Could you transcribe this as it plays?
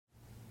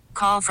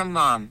call from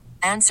mom.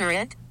 Answer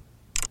it.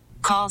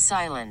 Call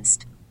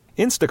silenced.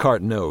 Instacart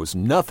knows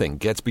nothing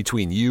gets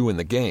between you and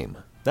the game.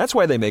 That's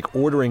why they make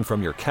ordering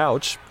from your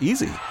couch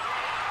easy.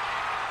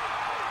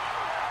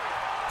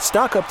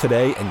 Stock up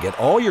today and get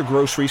all your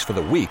groceries for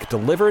the week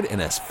delivered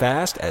in as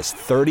fast as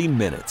 30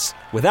 minutes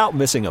without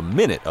missing a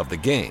minute of the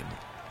game.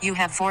 You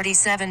have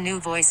 47 new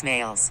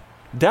voicemails.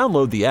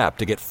 Download the app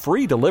to get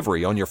free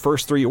delivery on your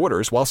first 3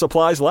 orders while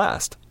supplies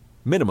last.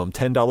 Minimum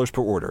 $10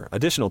 per order.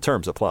 Additional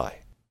terms apply.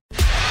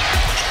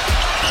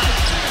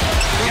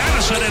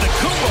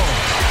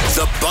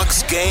 The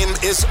Bucks game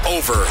is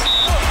over.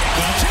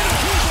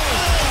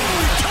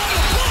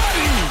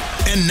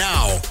 And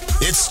now,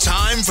 it's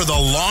time for the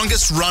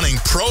longest-running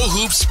Pro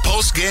Hoops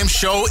post-game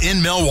show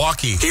in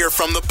Milwaukee. Hear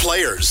from the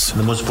players.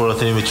 The most important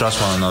thing, we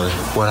trust one another.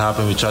 What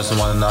happened, we trusted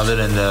one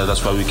another, and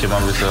that's why we came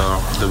up with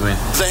the win.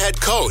 The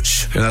head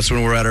coach. And that's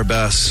when we're at our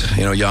best.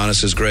 You know,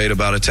 Giannis is great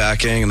about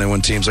attacking, and then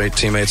when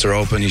teammates are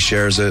open, he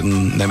shares it,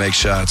 and they make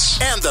shots.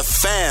 And the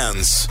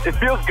fans. It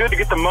feels good to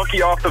get the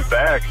monkey off the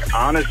back,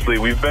 honestly.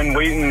 We've been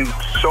waiting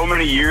so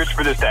many years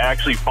for this to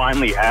actually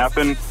finally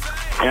happen.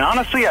 And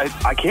honestly,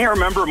 I can't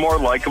remember a more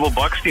likable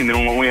Bucks team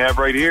than what we have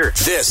right here.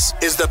 This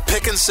is the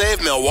Pick and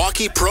Save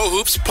Milwaukee Pro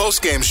Hoops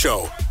postgame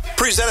show,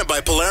 presented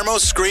by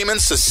Palermo's Screamin'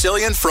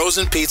 Sicilian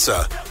Frozen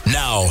Pizza.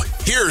 Now,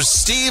 here's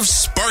Steve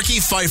Sparky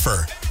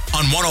Pfeiffer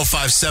on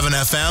 105.7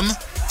 FM,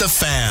 The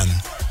Fan.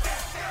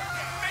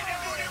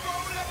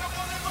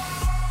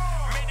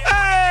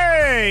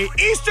 Hey,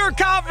 Eastern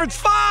Conference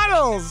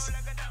Finals!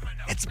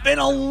 It's been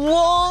a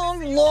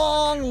long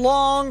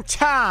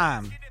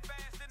time.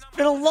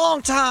 Been a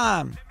long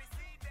time.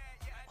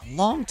 A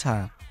long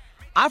time.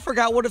 I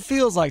forgot what it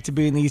feels like to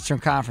be in the Eastern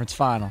Conference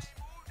Finals.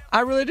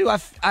 I really do. I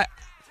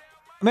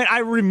mean, I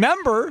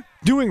remember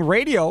doing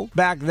radio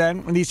back then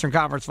in the Eastern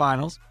Conference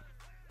Finals.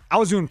 I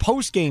was doing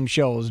post-game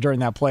shows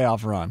during that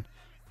playoff run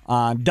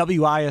on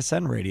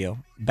WISN radio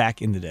back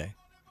in the day.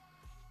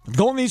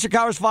 Going to the Eastern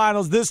Conference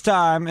Finals this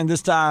time, and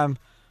this time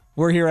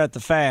we're here at the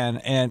Fan,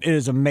 and it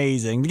is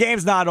amazing. The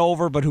game's not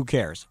over, but who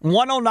cares?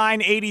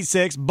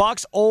 109-86,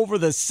 Bucks over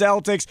the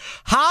Celtics.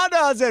 How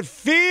does it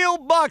feel,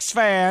 Bucks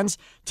fans,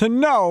 to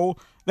know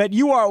that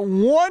you are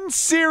one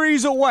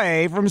series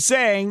away from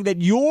saying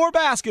that your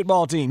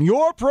basketball team,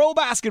 your pro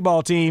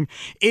basketball team,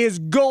 is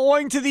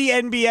going to the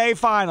NBA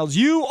Finals?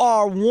 You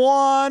are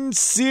one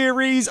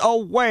series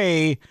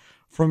away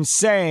from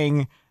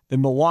saying the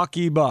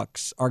Milwaukee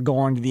Bucks are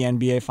going to the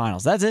NBA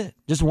Finals. That's it.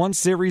 Just one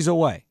series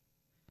away.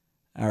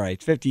 All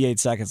right, 58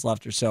 seconds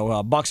left or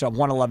so. Bucks up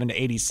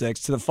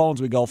 111-86. To the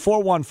phones we go.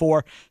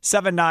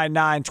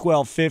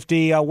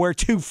 414-799-1250. Where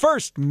to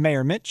first,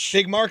 Mayor Mitch?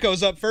 Big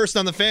Marco's up first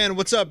on the Fan.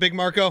 What's up, Big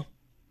Marco?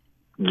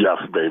 Yes,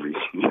 baby.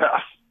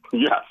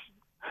 Yes.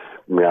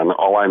 Man,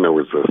 all I know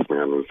is this,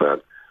 man, is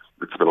that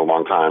it's been a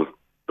long time.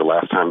 The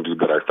last time, dude,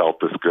 that I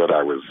felt this good,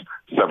 I was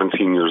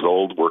 17 years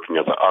old working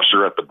as an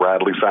usher at the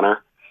Bradley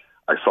Center.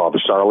 I saw the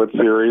Charlotte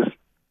series.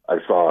 I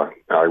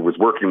was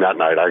working that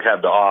night. I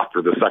had the off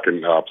for the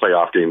second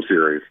playoff game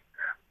series.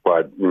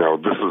 But, you know,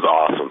 this is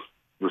awesome.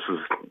 This is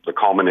the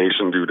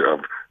culmination, dude,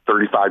 of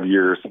 35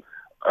 years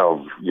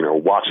of, you know,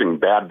 watching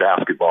bad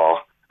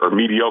basketball or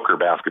mediocre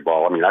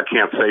basketball. I mean, I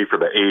can't say for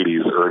the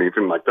 80s or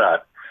anything like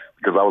that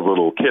because I was a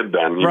little kid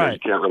then. You know, you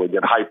can't really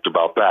get hyped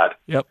about that.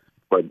 Yep.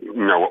 But,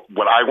 you know,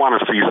 what I want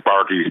to see,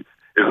 Sparky,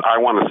 is I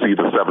want to see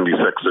the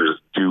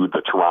 76ers do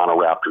the Toronto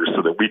Raptors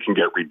so that we can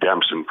get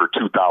redemption for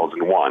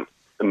 2001.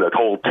 And the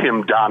whole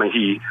Tim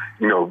Donaghy,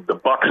 you know, the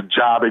Bucks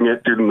jobbing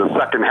it, dude, in the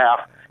second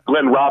half.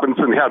 Glenn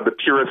Robinson had the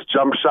purest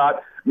jump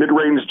shot,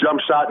 mid-range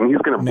jump shot, and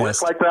he's going to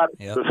brick like that.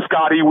 Yep. The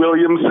Scotty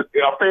Williams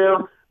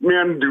affair.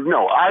 Man, dude,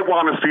 no, I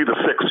want to see the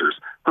Sixers.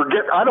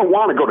 I don't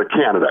want to go to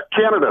Canada.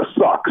 Canada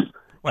sucks.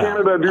 Well,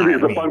 Canada, dude,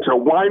 is a bunch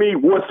of whiny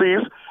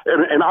wussies,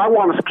 and I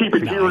want to keep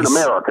it here in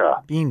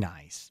America. Be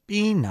nice.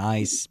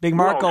 Big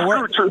Marco,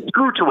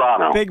 screw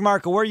Toronto. Big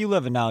Marco, where are you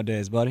living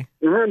nowadays, buddy?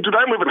 Dude,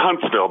 I live in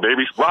Huntsville,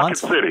 baby. Rocket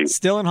City.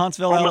 Still in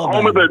Huntsville,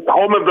 Alabama.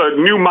 Home of the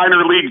new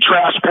minor league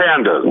Trash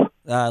Pandas.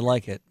 I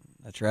like it.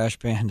 The Trash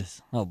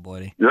Pandas. Oh,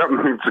 buddy. Yep,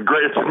 it's an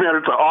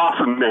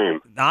awesome name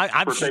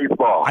for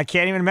baseball. I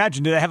can't even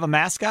imagine. Do they have a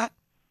mascot?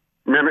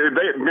 Man,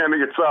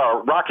 it's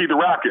Rocky the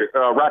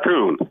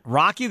Raccoon.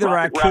 Rocky the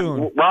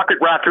Raccoon. Rocket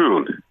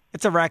Raccoon.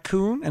 It's a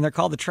raccoon, and they're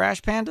called the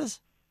Trash Pandas?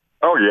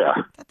 Oh,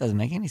 yeah. That doesn't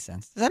make any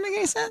sense. Does that make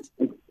any sense?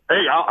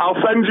 Hey, I'll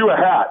send you a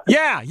hat.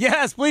 Yeah,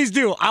 yes, please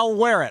do. I'll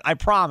wear it. I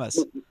promise.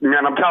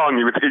 Man, I'm telling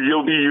you,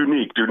 you'll be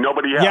unique, dude.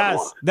 Nobody has one.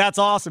 Yes, that's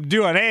awesome.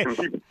 Do it. Hey,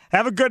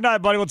 have a good night,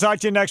 buddy. We'll talk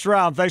to you next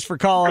round. Thanks for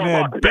calling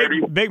in.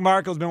 Big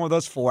Marco's been with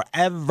us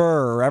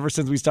forever. Ever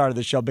since we started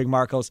the show, Big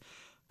Marco's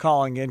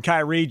calling in.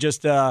 Kyrie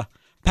just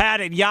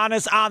patted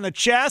Giannis on the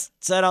chest,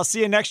 said, I'll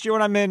see you next year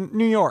when I'm in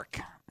New York.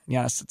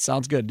 Giannis, it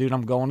sounds good, dude.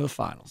 I'm going to the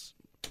finals.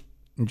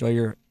 Enjoy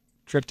your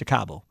trip to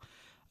Cabo.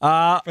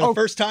 For the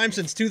first time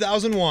since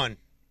 2001.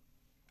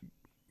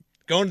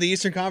 Going to the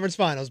Eastern Conference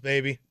Finals,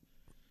 baby.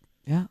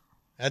 Yeah.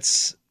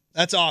 That's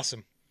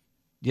awesome.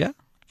 Yeah,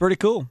 pretty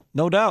cool.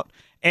 No doubt.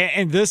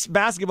 And this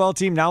basketball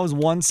team now is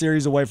one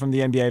series away from the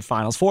NBA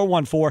Finals.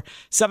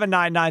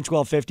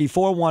 414-799-1250.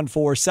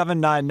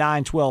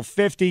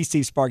 414-799-1250.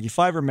 Steve Sparky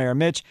Pfeiffer, Mayor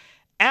Mitch.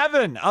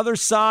 Evan, other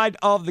side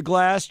of the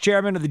glass,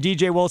 chairman of the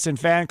DJ Wilson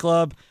fan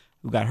club,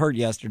 who got hurt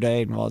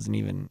yesterday and wasn't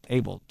even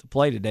able to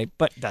play today,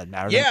 but it doesn't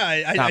matter.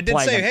 Yeah, I did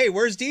say, hey,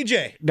 where's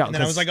DJ? No, and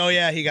then I was like, oh,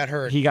 yeah, he got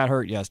hurt. He got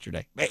hurt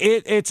yesterday.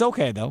 It's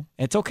okay, though.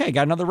 It's okay.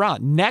 Got another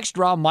round. Next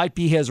round might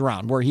be his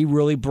round where he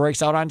really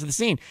breaks out onto the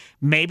scene.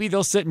 Maybe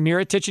they'll sit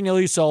Mirotic and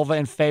Ilyasova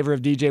in favor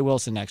of DJ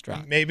Wilson next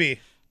round.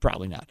 Maybe.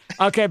 Probably not.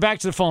 Okay, back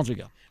to the phones we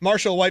go.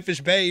 Marshall, Whitefish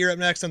Bay, you're up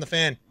next on the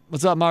fan.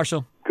 What's up,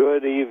 Marshall?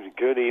 Good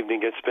evening.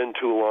 It's been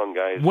too long,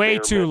 guys. Way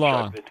too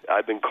long.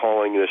 I've been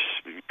calling this,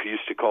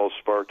 used to call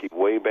Sparky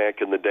way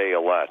back in the day a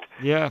lot.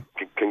 Yeah.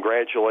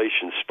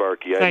 Congratulations,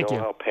 Sparky. Thank I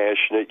know you. how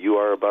passionate you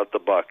are about the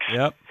Bucks.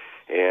 Yep.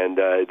 And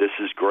this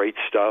is great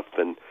stuff.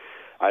 And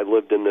I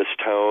lived in this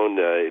town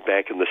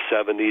back in the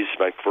 70s,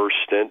 my first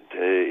stint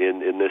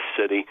in this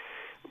city.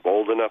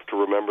 Old enough to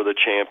remember the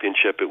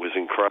championship. It was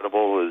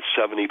incredible.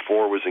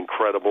 74 was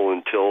incredible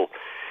until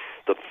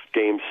the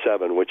Game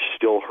 7, which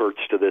still hurts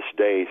to this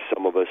day,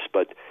 some of us,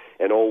 but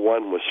and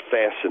 01 was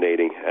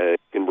fascinating. I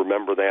can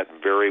remember that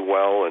very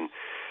well, and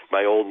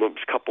a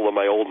couple of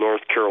my old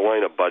North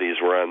Carolina buddies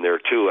were on there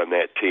too on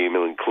that team,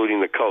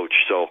 including the coach,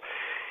 so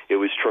it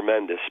was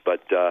tremendous.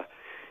 But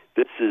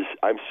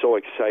I'm so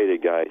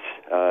excited, guys.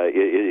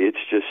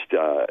 It's just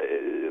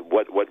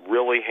what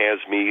really has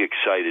me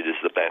excited is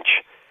the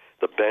bench.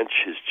 The bench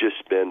has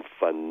just been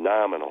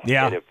phenomenal.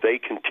 Yeah. And if they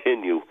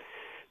continue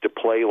to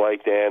play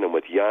like that, and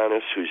with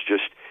Giannis,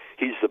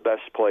 he's the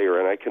best player,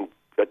 and I can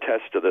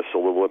attest to this a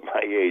little at my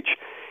age.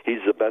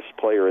 He's the best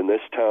player in this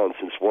town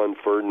since one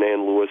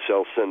Ferdinand Louis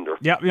Alcindor.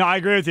 Yeah, I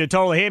agree with you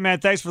totally. Hey, man,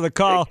 thanks for the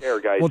call. Take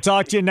care, guys. We'll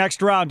talk to you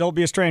next round. Don't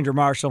be a stranger,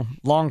 Marshall.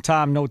 Long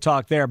time, no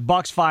talk there.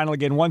 Bucks final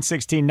again,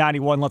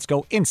 116-91. Let's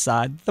go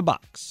inside the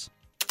box.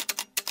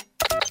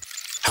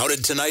 How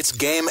did tonight's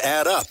game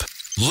add up?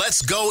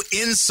 Let's go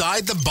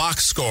inside the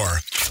box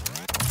score.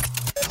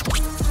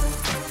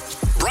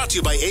 Brought to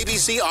you by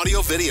ABC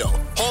Audio Video.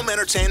 Home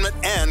entertainment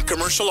and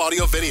commercial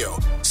audio video.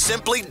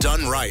 Simply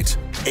done right.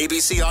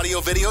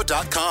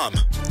 ABCAudioVideo.com.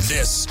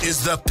 This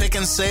is the Pick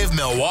and Save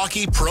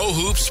Milwaukee Pro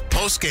Hoops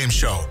postgame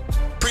show.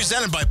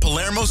 Presented by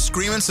Palermo's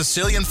Screamin'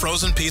 Sicilian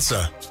Frozen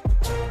Pizza.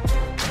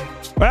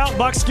 Well,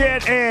 Bucks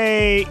get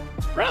a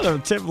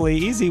relatively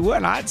easy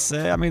win, I'd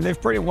say. I mean,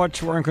 they've pretty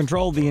much were in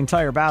control of the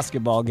entire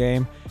basketball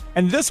game.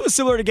 And this was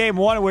similar to Game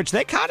 1, in which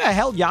they kind of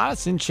held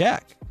Giannis in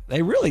check.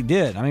 They really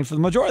did. I mean, for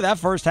the majority of that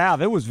first half,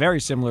 it was very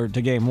similar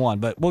to Game 1,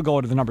 but we'll go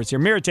into the numbers here.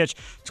 Mirotic,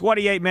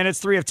 28 minutes,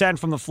 3 of 10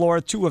 from the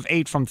floor, 2 of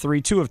 8 from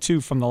 3, 2 of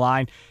 2 from the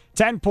line,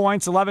 10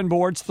 points, 11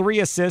 boards,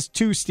 3 assists,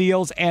 2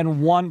 steals,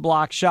 and 1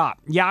 block shot.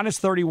 Giannis,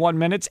 31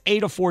 minutes,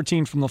 8 of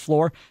 14 from the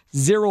floor,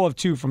 0 of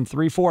 2 from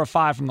 3, 4 of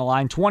 5 from the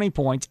line, 20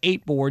 points,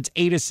 8 boards,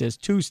 8 assists,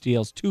 2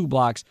 steals, 2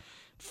 blocks,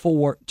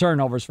 4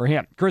 turnovers for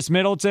him. Chris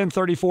Middleton,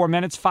 34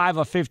 minutes, 5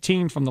 of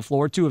 15 from the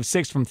floor, 2 of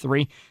 6 from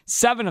 3,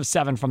 7 of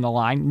 7 from the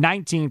line,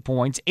 19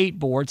 points, 8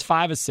 boards,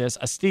 5 assists,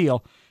 a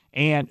steal,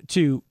 and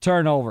 2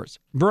 turnovers.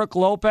 Brook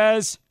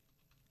Lopez,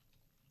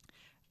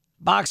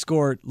 box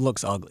score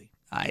looks ugly.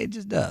 It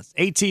just does.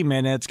 18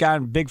 minutes, got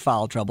in big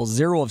foul trouble,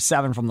 0 of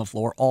 7 from the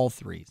floor, all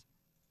threes.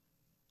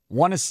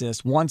 1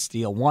 assist, 1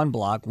 steal, 1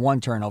 block,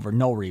 1 turnover,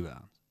 no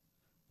rebounds.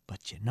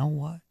 But you know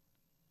what?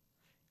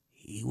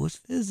 He was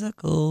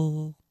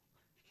physical.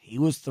 He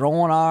was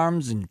throwing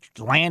arms and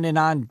landing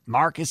on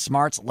Marcus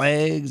Smart's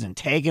legs and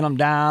taking him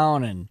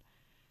down. And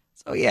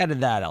so he added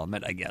that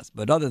element, I guess.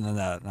 But other than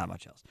that, not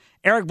much else.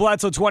 Eric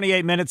Bledsoe,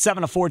 28 minutes,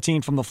 7 of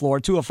 14 from the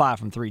floor, 2 of 5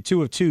 from 3,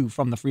 2 of 2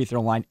 from the free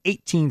throw line,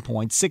 18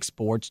 points, 6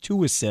 boards,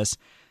 2 assists,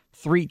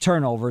 3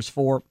 turnovers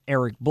for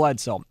Eric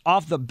Bledsoe.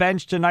 Off the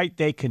bench tonight,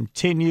 they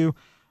continue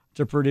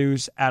to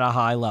produce at a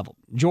high level.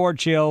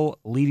 George Hill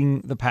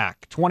leading the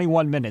pack.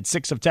 21 minutes,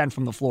 6 of 10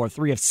 from the floor,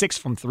 3 of 6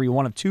 from 3,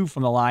 1 of 2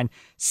 from the line,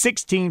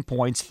 16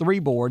 points, 3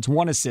 boards,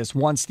 1 assist,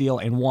 1 steal,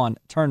 and 1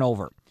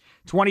 turnover.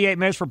 28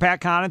 minutes for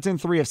Pat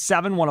Connaughton, 3 of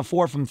 7, 1 of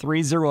 4 from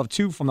 3, 0 of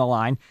 2 from the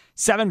line,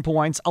 7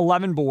 points,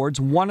 11 boards,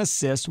 1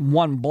 assist,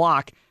 1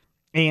 block,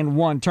 and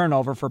 1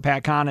 turnover for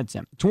Pat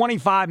Connaughton.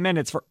 25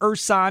 minutes for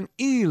Ersan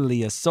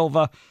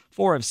Ilyasova,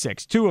 4 of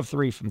 6, 2 of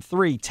 3 from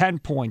 3, 10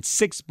 points,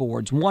 6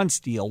 boards, 1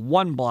 steal,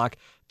 1 block,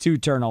 2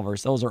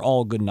 turnovers. Those are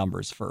all good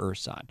numbers for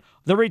Ersan.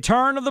 The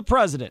return of the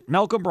president,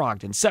 Malcolm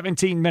Brogdon,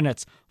 17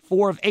 minutes,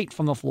 4 of 8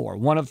 from the floor,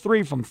 1 of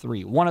 3 from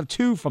 3, 1 of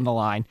 2 from the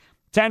line,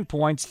 10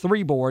 points,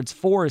 3 boards,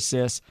 4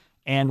 assists,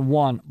 and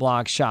 1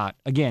 block shot.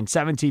 Again,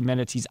 17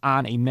 minutes. He's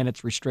on a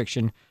minutes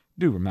restriction.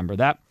 Do remember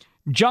that.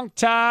 Junk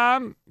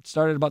time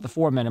started about the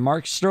 4-minute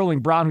mark. Sterling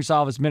Brown, who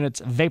saw his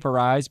minutes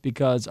vaporized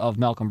because of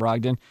Malcolm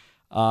Brogdon,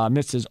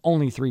 missed his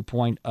only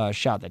 3-point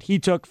shot that he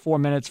took. 4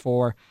 minutes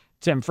for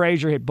Tim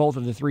Frazier, hit both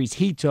of the threes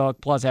he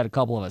took, plus had a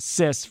couple of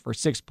assists for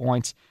 6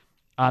 points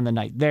on the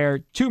night there.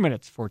 2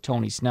 minutes for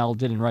Tony Snell,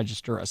 didn't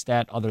register a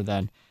stat other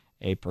than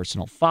a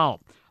personal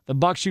foul. The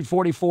Bucks shoot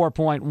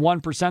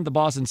 44.1%. The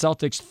Boston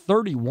Celtics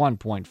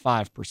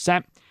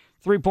 31.5%.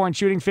 3-point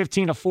shooting,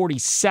 15 of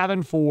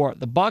 47 for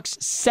the Bucks,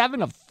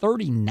 7 of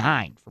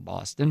 39 for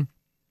Boston.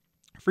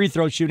 Free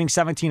throw shooting,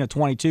 17 of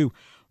 22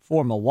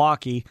 for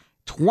Milwaukee,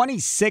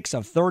 26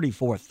 of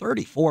 34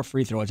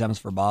 free throw attempts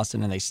for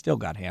Boston, and they still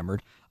got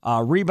hammered.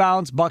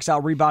 Rebounds, Bucks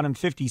out-rebound him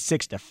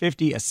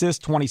 56-50.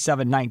 Assists,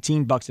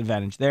 27-19. Bucks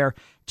advantage there.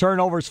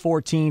 Turnovers,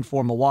 14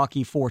 for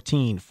Milwaukee,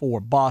 14 for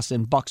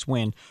Boston. Bucks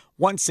win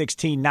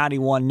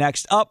 116-91.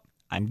 Next up,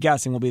 I'm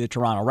guessing, will be the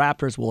Toronto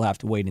Raptors. We'll have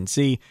to wait and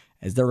see,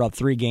 as they're up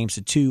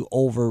 3-2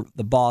 over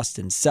the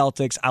Boston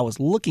Celtics. I was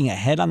looking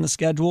ahead on the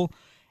schedule,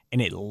 and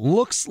it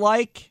looks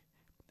like,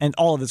 and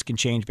all of this can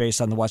change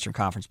based on the Western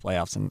Conference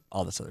playoffs and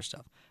all this other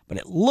stuff, but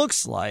it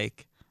looks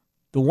like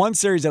the one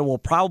series that will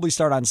probably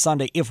start on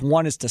Sunday, if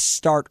one is to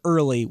start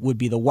early, would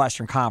be the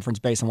Western Conference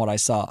based on what I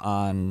saw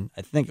on,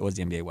 I think it was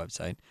the NBA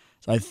website.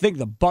 So I think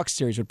the Bucks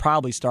series would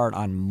probably start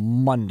on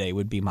Monday,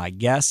 would be my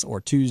guess,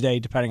 or Tuesday,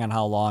 depending on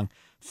how long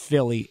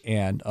Philly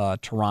and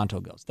Toronto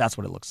goes. That's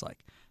what it looks like.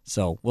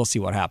 So we'll see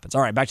what happens.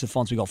 All right, back to the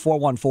phones we go.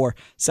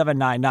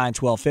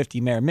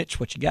 414-799-1250. Mayor Mitch,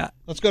 what you got?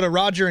 Let's go to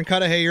Roger and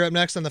Cudahy. You're up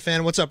next on The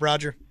Fan. What's up,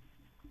 Roger?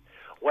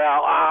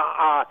 Well,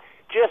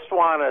 just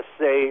want to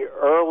say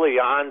early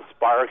on,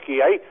 Sparky,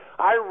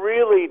 I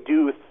really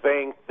do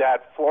think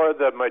that for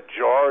the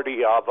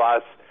majority of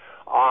us,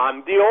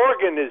 the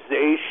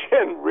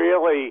organization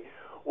really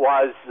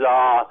was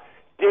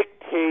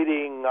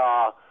dictating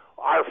our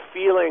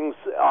feelings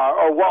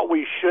or what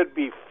we should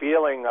be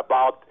feeling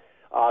about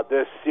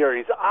this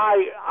series.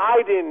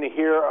 I didn't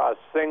hear a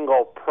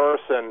single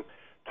person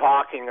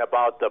talking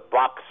about the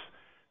Bucks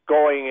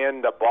going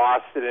into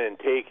Boston and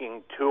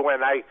taking two,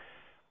 and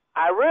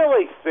I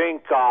really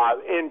think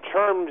in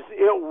terms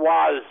it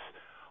was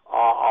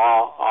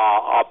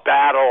a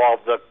battle of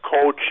the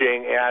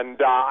coaching,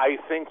 and I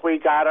think we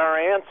got our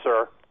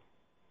answer.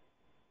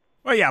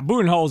 Well, yeah,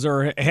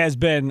 Budenholzer has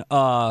been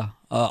a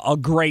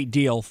great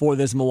deal for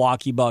this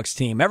Milwaukee Bucks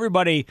team.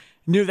 Everybody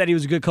knew that he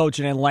was a good coach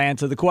in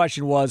Atlanta. The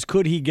question was,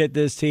 could he get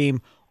this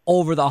team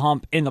over the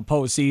hump in the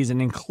postseason?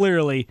 And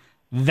clearly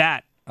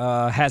that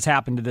has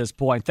happened to this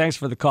point. Thanks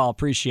for the call.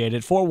 Appreciate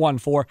it.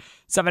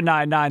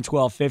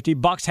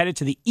 414-799-1250. Bucks headed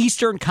to the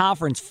Eastern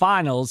Conference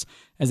Finals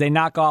as they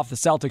knock off the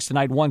Celtics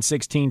tonight,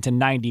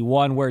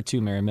 116-91. Where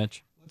to, Mary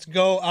Mitch? Let's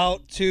go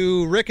out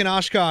to Rick and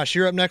Oshkosh.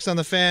 You're up next on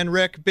The Fan.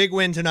 Rick, big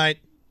win tonight.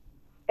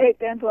 Hey,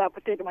 thanks a lot for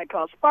taking my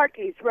call.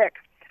 Sparky's Rick.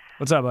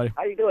 What's up, buddy?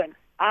 How you doing?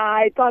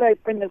 I thought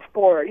I'd bring this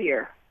forward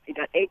here. You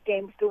got 8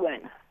 games to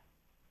win,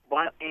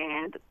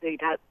 and they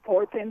got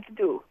 4 things to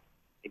do.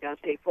 You got to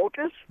stay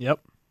focused. Yep.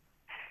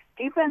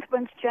 Defense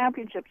wins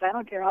championships. I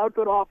don't care how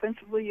good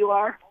offensively you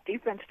are.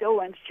 Defense still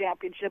wins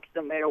championships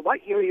no matter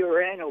what year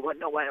you're in or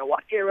no matter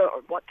what era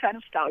or what kind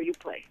of style you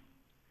play.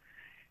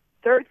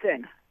 Third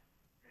thing,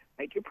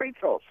 make your free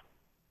throws.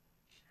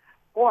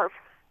 Fourth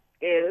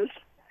is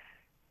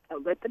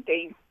let the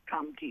game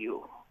come to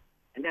you.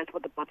 And that's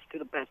what the Bucks do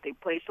the best. They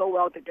play so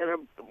well together.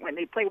 When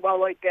they play well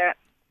like that,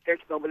 there's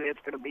nobody that's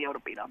going to be able to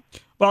beat them.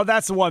 Well,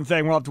 that's the one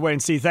thing. We'll have to wait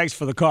and see. Thanks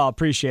for the call.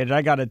 Appreciate it.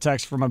 I got a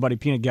text from my buddy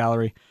Peanut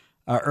Gallery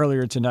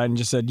earlier tonight and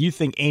just said, do you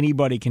think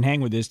anybody can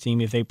hang with this team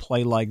if they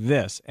play like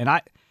this? And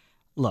I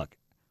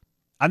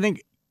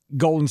think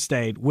Golden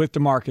State with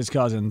DeMarcus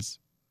Cousins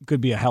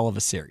could be a hell of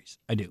a series.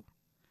 I do.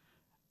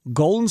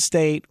 Golden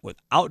State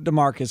without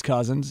DeMarcus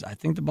Cousins, I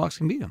think the Bucks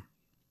can beat them.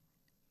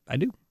 I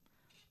do.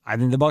 I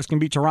think the Bucks can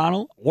beat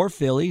Toronto or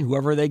Philly,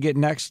 whoever they get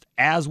next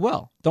as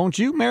well. Don't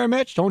you, Mary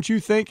Mitch? Don't you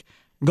think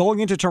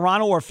going into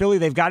Toronto or Philly,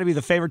 they've got to be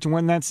the favorite to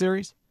win that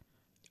series?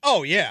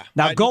 Oh, yeah.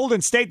 Now,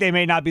 Golden State, they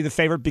may not be the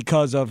favorite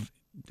because of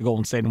the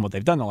Golden State and what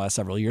they've done the last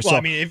several years. Well,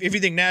 I mean, if you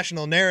think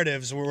national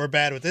narratives were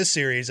bad with this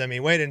series, I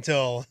mean, wait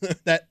until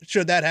that,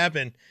 should that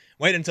happen,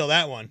 wait until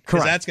that one.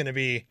 Because that's going to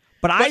be.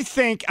 But I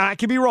think, I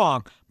could be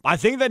wrong, I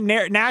think the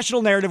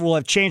national narrative will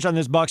have changed on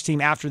this Bucks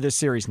team after this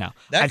series now.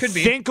 That could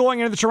be. I think going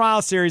into the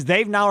Toronto series,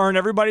 they've now earned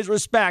everybody's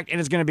respect, and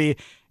it's going to be,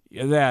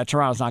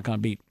 Toronto's not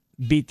going to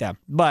beat them.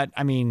 But,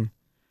 I mean,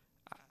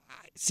 I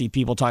see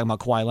people talking about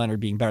Kawhi Leonard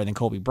being better than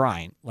Kobe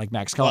Bryant, like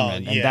Max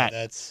Kellerman, and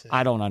that's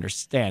I don't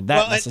understand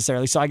that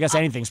necessarily. So I guess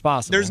anything's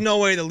possible. There's no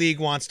way the league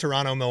wants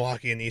Toronto,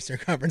 Milwaukee in the Eastern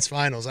Conference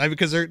Finals.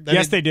 Because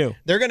they do.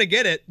 They're going to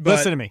get it. But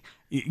listen to me.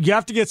 You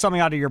have to get something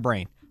out of your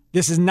brain.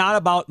 This is not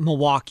about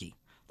Milwaukee.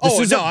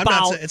 I'm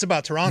not. It's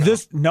about Toronto.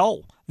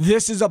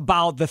 This is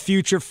about the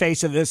future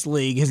face of this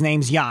league. His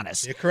name's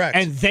Giannis. You're correct.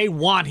 And they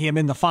want him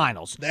in the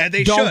finals.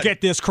 They don't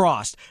get this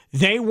crossed.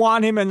 They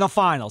want him in the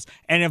finals.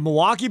 And if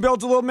Milwaukee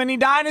builds a little mini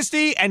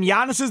dynasty and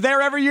Giannis is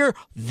there every year,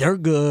 they're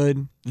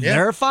good. Yeah.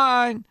 They're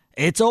fine.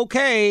 It's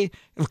okay.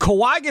 If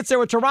Kawhi gets there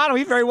with Toronto,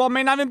 he very well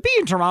may not even be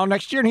in Toronto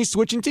next year, and he's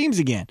switching teams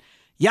again.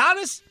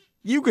 Giannis,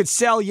 you could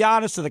sell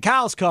Giannis to the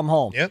cows come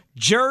home. Yep.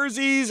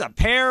 Jerseys,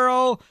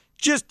 apparel.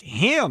 Just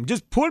him.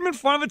 Just put him in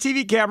front of a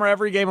TV camera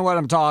every game and let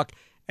him talk,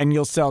 and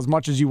you'll sell as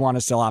much as you want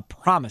to sell. I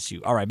promise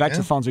you. All right, back to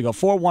the phones we go.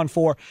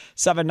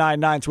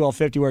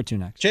 414-799-1250. Where to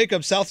next?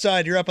 Jacob,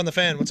 Southside, you're up on The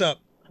Fan. What's up?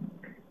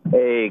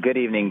 Hey, good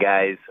evening,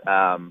 guys.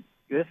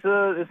 This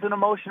is an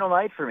emotional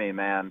night for me,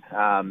 man.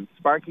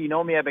 Sparky, you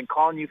know me. I've been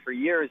calling you for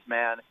years,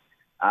 man.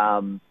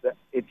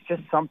 It's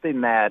just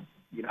something that,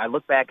 I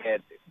look back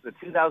at the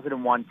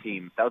 2001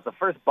 team. That was the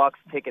first Bucks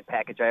ticket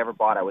package I ever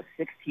bought. I was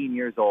 16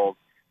 years old.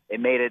 They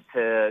made it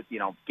to,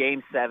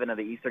 Game 7 of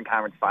the Eastern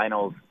Conference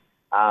Finals.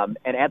 And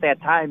at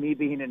that time, me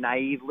being a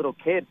naive little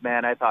kid,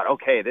 man, I thought,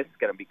 okay, this is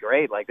going to be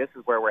great. Like, this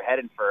is where we're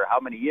heading for how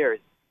many years?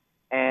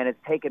 And it's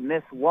taken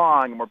this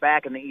long, and we're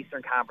back in the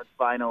Eastern Conference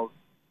Finals.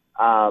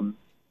 And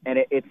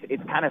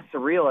it's kind of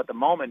surreal at the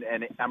moment.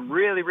 And I'm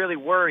really, really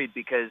worried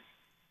because,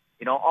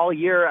 all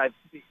year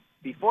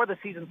before the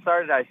season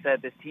started, I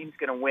said this team's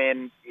going to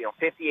win,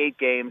 58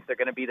 games. They're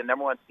going to be the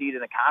number one seed in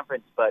the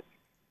conference. But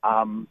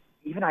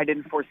even I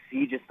didn't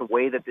foresee just the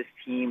way that this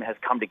team has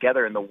come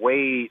together and the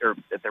way, or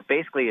that they're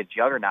basically a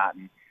juggernaut.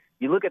 And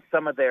you look at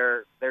some of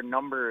their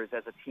numbers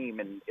as a team,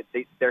 and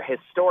they're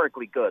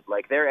historically good.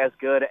 Like, they're as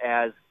good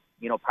as,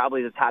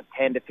 probably the top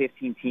 10 to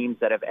 15 teams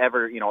that have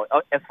ever,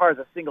 as far as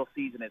a single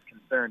season is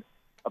concerned,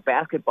 of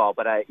basketball.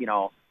 But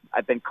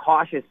I've been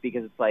cautious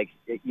because it's like,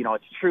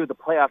 it's true, the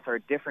playoffs are a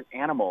different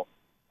animal.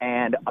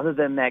 And other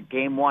than that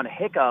Game 1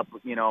 hiccup,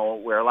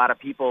 where a lot of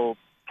people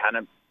kind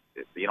of,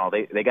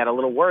 they got a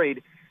little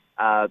worried,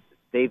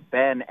 they've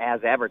been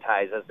as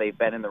advertised as they've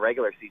been in the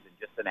regular season,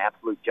 just an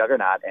absolute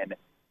juggernaut. And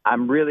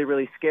I'm really,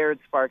 really scared,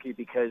 Sparky,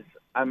 because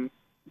I'm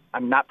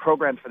not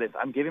programmed for this.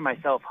 I'm giving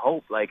myself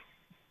hope. Like,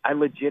 I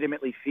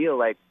legitimately feel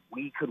like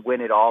we could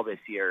win it all this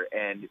year,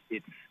 and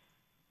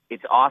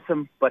it's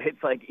awesome, but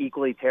it's like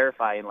equally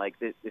terrifying. Like,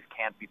 this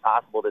can't be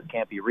possible. This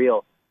can't be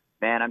real.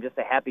 Man, I'm just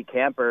a happy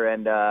camper,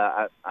 and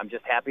I'm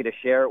just happy to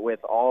share it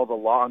with all the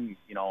long,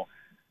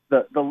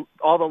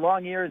 all the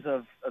long years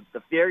of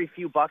the very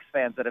few Bucks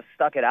fans that have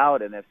stuck it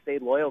out and have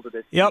stayed loyal to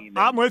this team. Yep,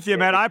 I'm with you,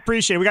 man. I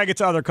appreciate it. We got to get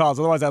to other calls.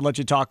 Otherwise, I'd let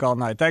you talk all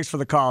night. Thanks for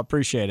the call.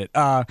 Appreciate it.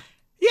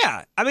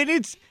 Yeah, I mean,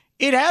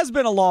 it has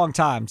been a long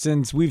time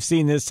since we've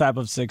seen this type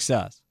of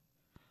success.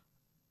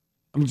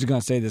 I'm just going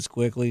to say this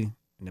quickly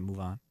and then move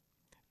on.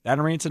 That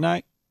arena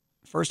tonight,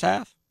 first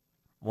half,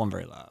 wasn't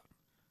very loud.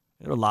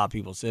 There were a lot of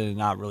people sitting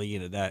not really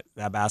into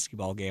that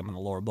basketball game in the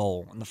lower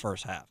bowl in the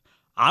first half.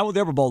 I don't know what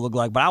the upper bowl looked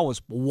like, but I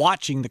was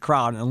watching the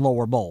crowd in the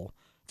lower bowl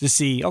to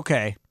see,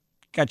 okay,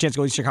 got a chance to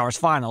go to the Eastern Conference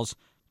Finals.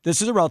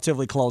 This is a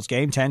relatively close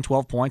game, 10,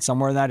 12 points,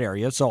 somewhere in that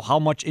area. So how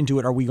much into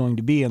it are we going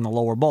to be in the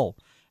lower bowl?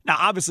 Now,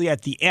 obviously,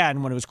 at the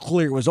end, when it was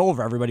clear it was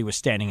over, everybody was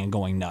standing and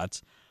going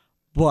nuts.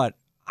 But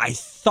I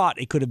thought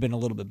it could have been a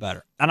little bit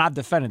better. And I've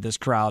defended this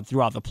crowd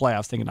throughout the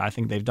playoffs, thinking I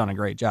think they've done a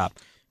great job.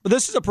 But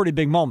this is a pretty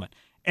big moment.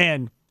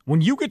 And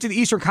when you get to the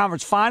Eastern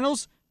Conference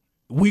Finals,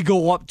 we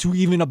go up to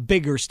even a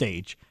bigger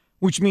stage,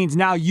 which means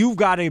now you've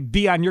got to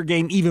be on your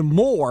game even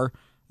more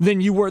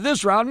than you were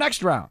this round,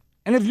 next round.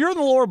 And if you're in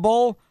the lower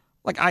bowl,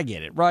 like, I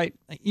get it, right?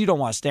 You don't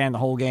want to stand the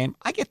whole game.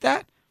 I get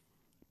that.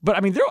 But, I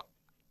mean,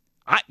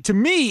 to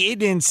me, it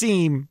didn't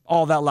seem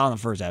all that loud in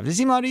the first half. Did it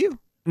seem loud to you?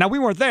 Now, we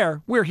weren't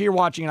there. We're here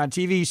watching it on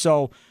TV,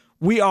 so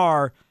we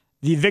are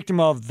the victim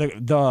of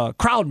the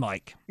crowd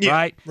mic,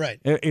 right? Right.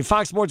 If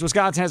Fox Sports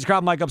Wisconsin has the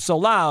crowd mic up so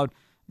loud,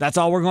 that's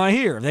all we're going to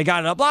hear. If they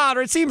got it up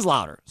louder, it seems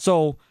louder.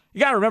 So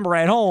you got to remember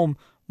at home,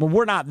 when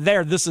we're not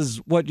there, this is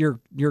what you're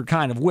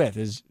kind of with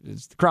is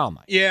the crowd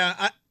mic.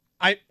 Yeah,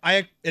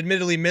 I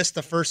admittedly missed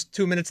the first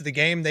 2 minutes of the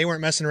game. They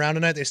weren't messing around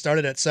tonight. They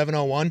started at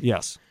 7:01.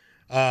 Yes.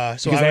 So I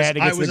had to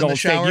get to the in the Golden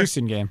State shower,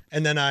 Houston game.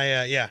 And then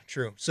yeah,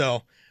 true.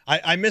 So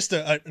I missed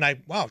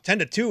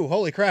 10-2.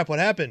 Holy crap, what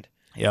happened?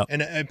 Yeah.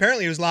 And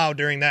apparently it was loud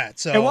during that.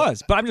 So it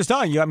was, but I'm just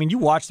telling you, I mean, you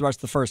watched the rest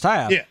of the first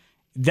half. Yeah.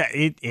 That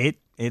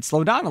it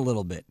slowed down a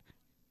little bit.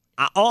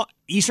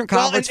 Eastern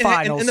Conference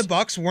Finals. And the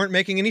Bucks weren't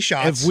making any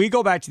shots. If we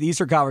go back to the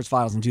Eastern Conference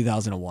Finals in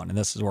 2001, and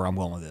this is where I'm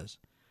going with this,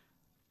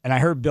 and I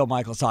heard Bill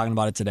Michaels talking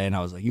about it today, and I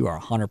was like, you are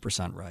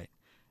 100% right.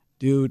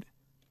 Dude,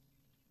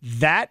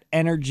 that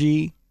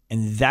energy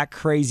and that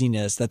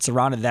craziness that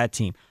surrounded that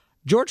team.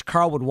 George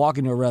Karl would walk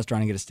into a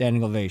restaurant and get a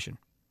standing ovation.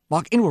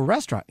 Walk into a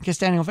restaurant and get a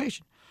standing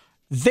ovation.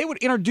 They would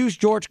introduce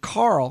George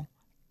Karl,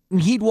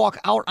 and he'd walk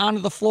out onto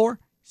the floor,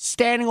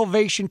 standing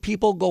ovation,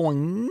 people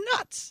going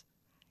nuts.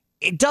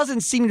 It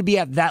doesn't seem to be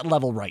at that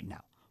level right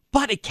now,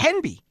 but it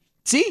can be.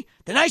 See,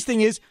 the nice thing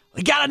is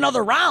we got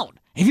another round.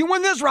 If you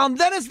win this round,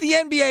 then it's the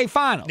NBA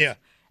Finals. Yeah.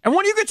 And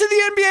when you get to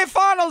the NBA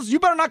Finals, you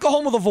better not go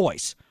home with a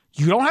voice.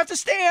 You don't have to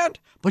stand,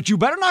 but you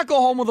better not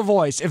go home with a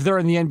voice if they're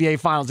in the NBA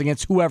Finals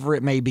against whoever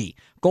it may be.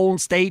 Golden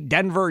State,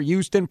 Denver,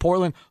 Houston,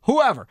 Portland,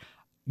 whoever.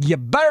 You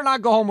better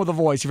not go home with a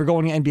voice if you're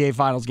going to NBA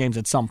Finals games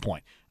at some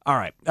point. All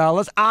right,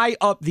 let's eye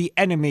up the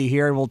enemy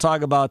here, and we'll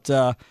talk about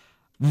the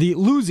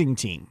losing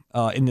team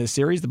in this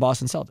series, the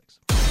Boston Celtics.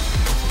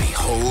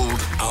 Behold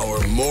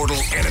our mortal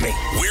enemy.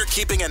 We're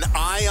keeping an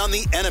eye on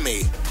the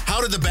enemy. How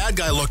did the bad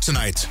guy look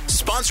tonight?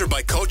 Sponsored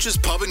by Coach's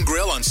Pub and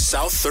Grill on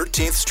South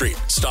 13th Street.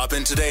 Stop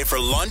in today for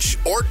lunch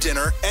or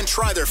dinner and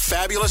try their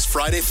fabulous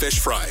Friday fish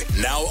fry.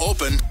 Now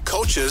open,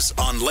 Coach's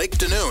on Lake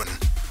Danoon.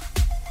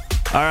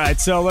 All right,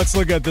 so let's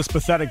look at this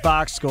pathetic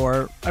box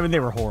score. I mean, they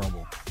were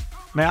horrible.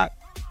 Matt,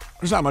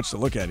 there's not much to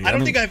look at here. I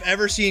don't think I've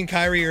ever seen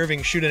Kyrie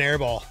Irving shoot an air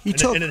ball, and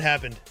it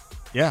happened.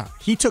 Yeah,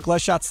 he took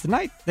less shots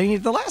tonight than he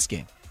did the last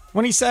game.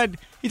 When he said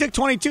He took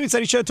 22 and said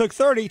he should have took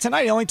 30.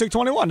 Tonight, he only took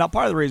 21. Now,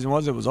 part of the reason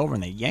was it was over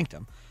and they yanked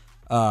him.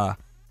 But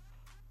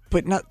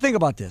now, think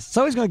about this.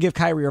 Somebody's going to give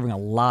Kyrie Irving a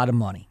lot of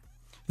money.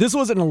 This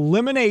was an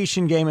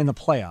elimination game in the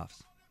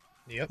playoffs.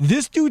 Yep.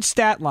 This dude's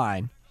stat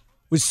line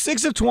was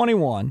 6 of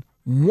 21,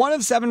 1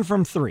 of 7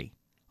 from 3.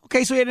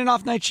 Okay, so he had an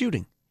off-night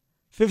shooting.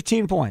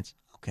 15 points.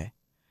 Okay.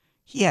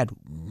 He had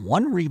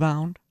 1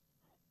 rebound,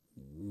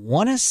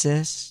 1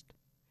 assist,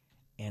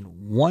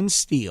 and 1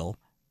 steal,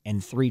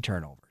 and 3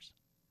 turnovers.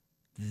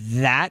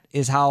 That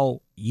is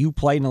how you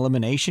play an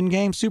elimination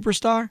game,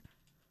 superstar?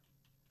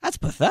 That's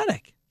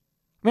pathetic.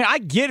 I mean, I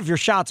get if your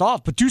shot's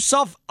off, but do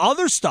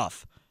other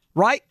stuff,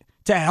 right,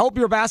 to help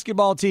your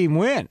basketball team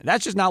win.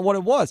 That's just not what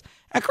it was.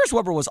 And Chris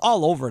Webber was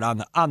all over it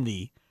on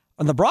the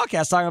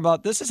broadcast talking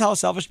about this is how a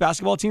selfish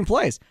basketball team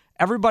plays.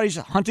 Everybody's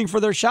hunting for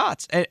their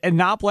shots and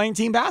not playing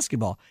team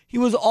basketball. He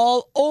was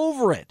all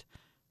over it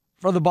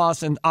for the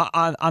Boston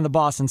on the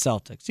Boston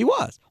Celtics. He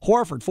was.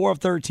 Horford, 4 of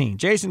 13.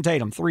 Jason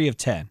Tatum, 3 of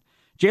 10.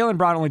 Jaylen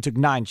Brown only took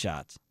 9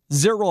 shots.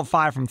 0 of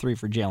 5 from 3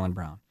 for Jaylen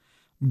Brown.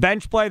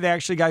 Bench play, they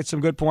actually got some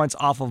good points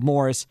off of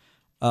Morris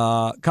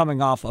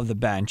coming off of the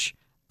bench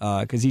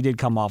because he did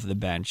come off of the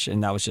bench,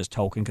 and that was just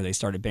token because they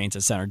started Baines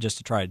at center just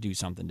to try to do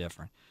something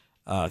different.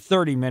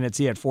 30 minutes,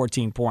 he had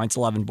 14 points,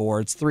 11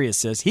 boards, 3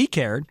 assists. He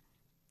cared,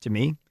 to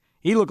me.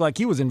 He looked like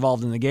he was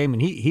involved in the game,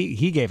 and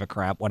he gave a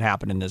crap what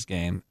happened in this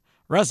game.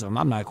 The rest of them,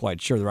 I'm not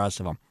quite sure the rest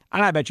of them.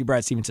 And I bet you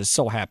Brad Stevens is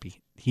so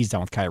happy he's done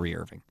with Kyrie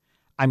Irving.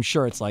 I'm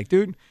sure it's like,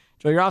 dude,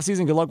 enjoy your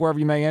offseason. Good luck wherever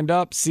you may end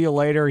up. See you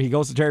later. He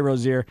goes to Terry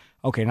Rozier.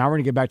 Okay, now we're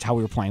going to get back to how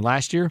we were playing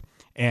last year.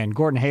 And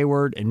Gordon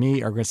Hayward and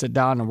me are going to sit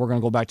down, and we're going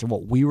to go back to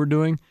what we were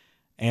doing.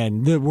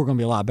 And we're going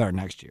to be a lot better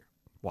next year.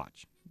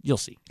 Watch. You'll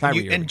see.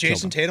 And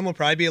Jason Tatum will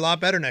probably be a lot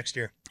better next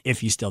year.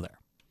 If he's still there.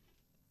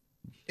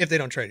 If they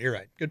don't trade, you're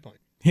right. Good point.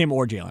 Him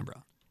or Jaylen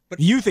Brown. But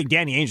you think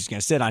Danny Ainge is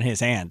going to sit on his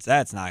hands.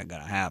 That's not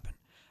going to happen.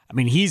 I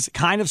mean, he's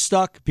kind of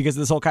stuck because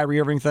of this whole Kyrie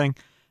Irving thing.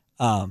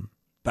 But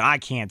I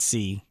can't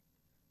see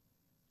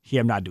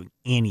him not doing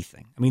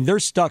anything. I mean, they're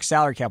stuck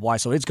salary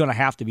cap-wise, so it's going to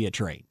have to be a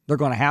trade. They're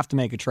going to have to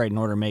make a trade in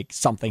order to make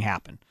something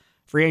happen.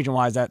 Free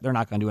agent-wise, they're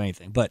not going to do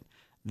anything. But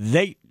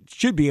they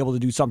should be able to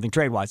do something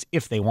trade-wise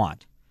if they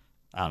want.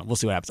 I don't know. We'll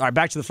see what happens. All right,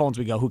 back to the phones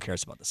we go. Who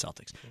cares about the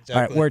Celtics? Exactly.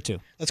 All right, where to?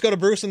 Let's go to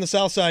Bruce on the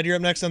south side. You're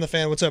up next on The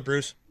Fan. What's up,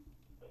 Bruce?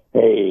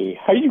 Hey,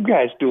 how you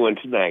guys doing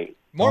tonight?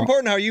 More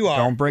important how you are.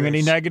 Don't bring Bruce.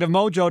 any negative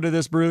mojo to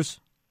this, Bruce.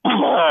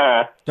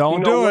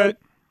 Don't do it.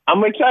 I'm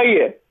going to tell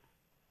you.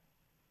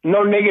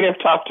 No negative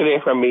talk today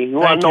from me. You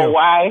want to know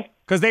why?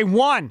 Because they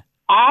won.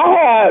 They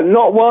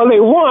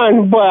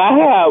won, but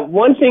I have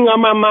one thing on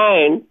my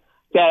mind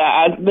that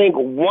I think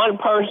one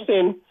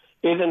person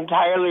is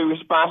entirely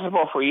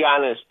responsible for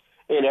Giannis.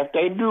 And if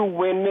they do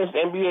win this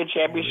NBA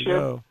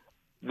championship,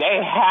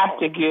 they have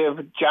to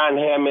give John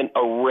Hammond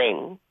a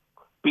ring.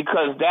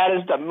 Because that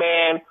is the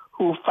man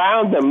who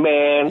found the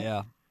man,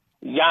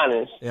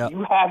 Giannis. Yeah.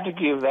 You have to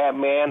give that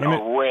man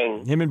a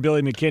ring. Him and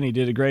Billy McKinney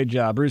did a great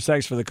job. Bruce,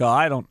 thanks for the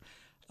call.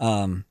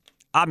 I'm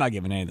not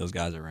giving any of those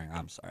guys a ring.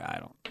 I'm sorry, I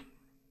don't.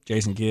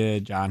 Jason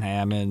Kidd, John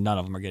Hammond, none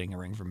of them are getting a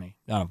ring from me.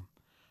 None of them.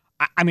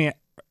 I mean,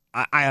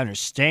 I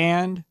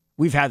understand.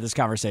 We've had this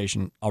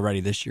conversation already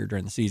this year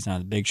during the season on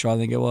the Big Show, I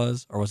think it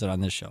was. Or was it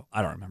on this show?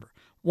 I don't remember.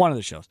 One of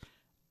the shows.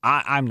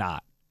 I'm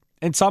not.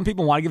 And some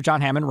people want to give John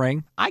Hammond a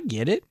ring. I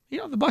get it. You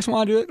know, if the Bucks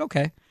want to do it,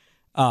 okay.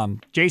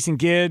 Jason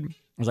Kidd,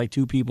 there's like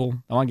 2 people.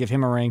 I want to give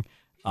him a ring.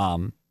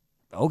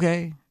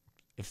 Okay.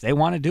 If they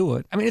want to do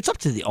it. I mean, it's up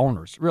to the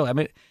owners, really. I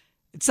mean,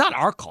 it's not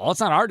our call. It's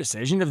not our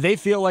decision. If they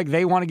feel like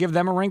they want to give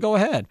them a ring, go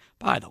ahead.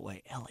 By the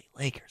way, LA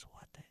Lakers,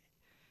 what the?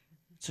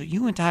 So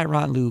you and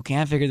Tyronn Lue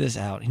can't figure this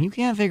out. And you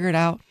can't figure it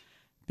out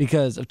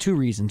because of 2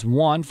 reasons.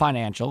 One,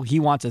 financial. He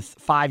wants a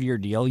 5-year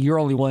deal. You're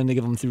only willing to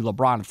give him through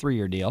LeBron a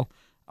 3-year deal.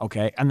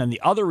 Okay. And then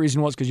the other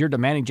reason was because you're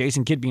demanding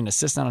Jason Kidd be an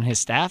assistant on his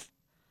staff.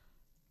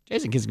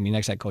 Jason Kidd's going to be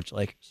next head coach of the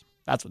Lakers.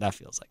 That's what that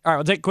feels like. All right,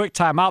 we'll take a quick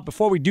timeout.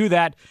 Before we do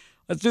that,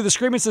 let's do the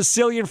Screaming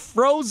Sicilian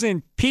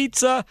frozen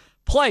pizza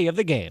play of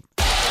the game.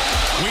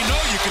 We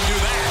know you can do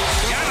that.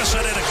 Giannis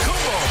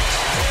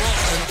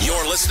Antetokounmpo.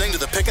 You're listening to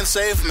the Pick and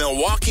Save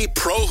Milwaukee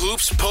Pro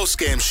Hoops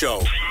postgame show.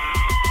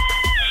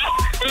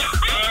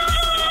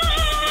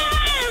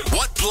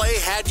 What play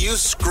had you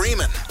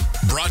screaming?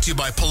 Brought to you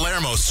by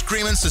Palermo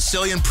Screamin'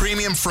 Sicilian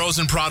Premium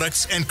Frozen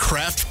Products and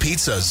Kraft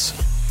Pizzas.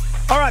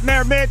 All right,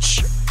 Mayor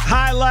Mitch,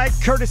 highlight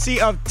courtesy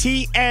of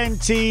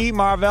TNT.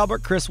 Marv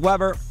Albert, Chris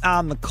Webber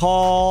on the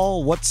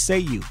call. What say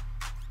you?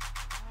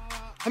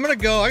 I'm going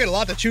to go. I got a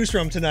lot to choose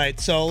from tonight,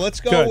 so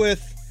let's go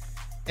with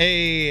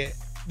the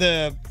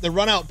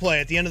run-out play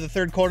at the end of the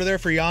third quarter there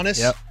for Giannis.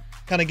 Yep.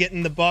 Kind of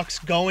getting the Bucks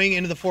going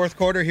into the fourth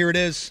quarter. Here it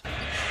is. The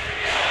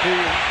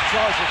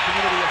charge of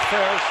community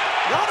affairs.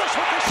 Giannis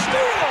with the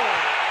steal.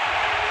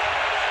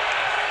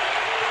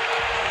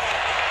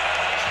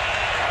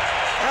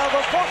 Now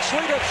the Bucks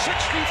lead at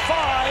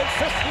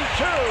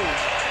 65-52.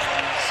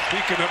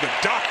 Speaking of the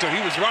doctor, he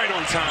was right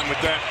on time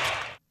with that.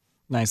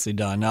 Nicely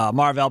done.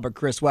 Marv Albert,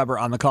 Chris Webber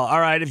on the call. All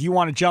right, if you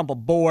want to jump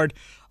aboard,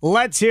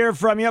 let's hear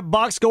from you.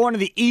 Bucks going to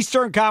the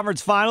Eastern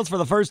Conference Finals for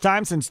the first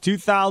time since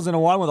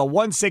 2001 with a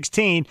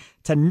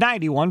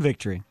 116-91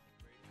 victory.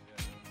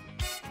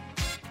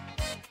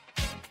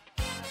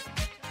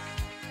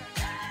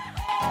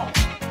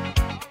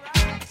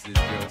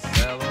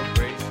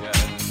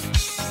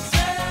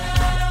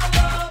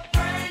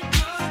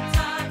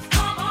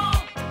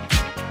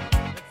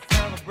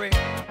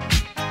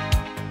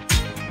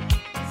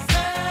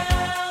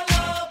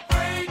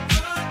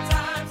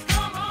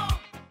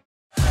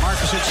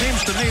 It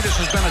seems to me this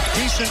has been a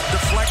decent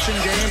deflection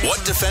game. What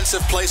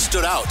defensive play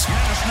stood out?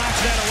 Giannis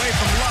knocks that away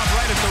from Love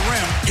right at the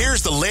rim.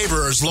 Here's the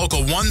Laborers Local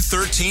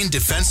 113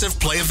 defensive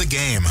play of the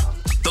game.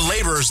 The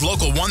Laborers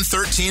Local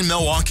 113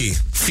 Milwaukee.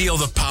 Feel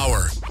the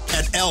power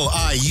at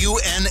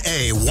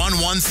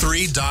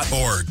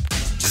LIUNA113.org.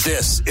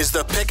 This is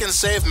the Pick and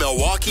Save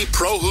Milwaukee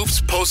Pro Hoops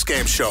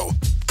postgame show.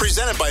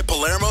 Presented by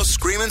Palermo's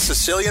Screamin'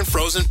 Sicilian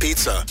Frozen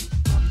Pizza.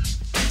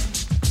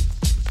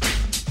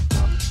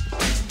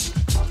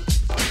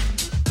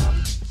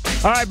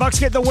 All right, Bucks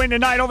get the win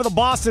tonight over the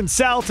Boston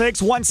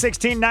Celtics,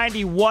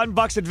 116-91.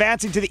 Bucks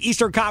advancing to the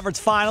Eastern Conference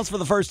Finals for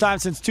the first time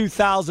since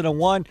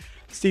 2001.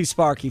 Steve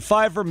Sparky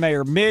Pfeiffer,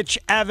 Mayor Mitch,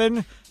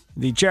 Evan,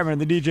 the chairman of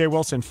the DJ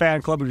Wilson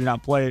fan club, who did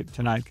not play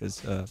tonight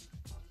because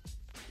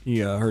he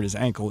hurt his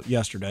ankle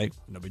yesterday.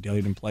 No big deal.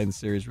 He didn't play in the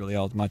series really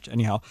all as much.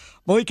 Anyhow,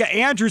 Malika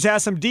Andrews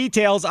has some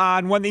details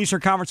on when the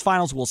Eastern Conference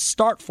Finals will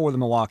start for the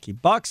Milwaukee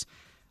Bucks.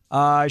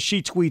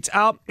 She tweets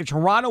out, if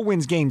Toronto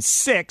wins Game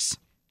 6,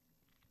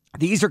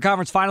 the Eastern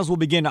Conference Finals will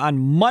begin on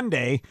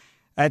Monday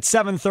at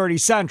 7:30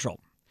 Central.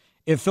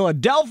 If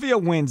Philadelphia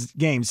wins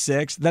Game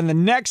 6, then the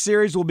next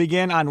series will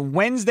begin on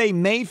Wednesday,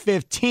 May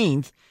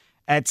 15th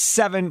at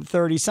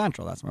 7:30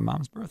 Central. That's my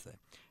mom's birthday.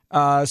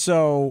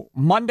 So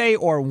Monday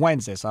or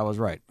Wednesday. So I was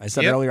right. I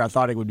said earlier I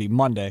thought it would be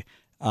Monday.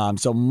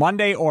 So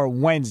Monday or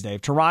Wednesday.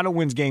 If Toronto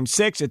wins Game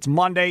 6, it's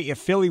Monday. If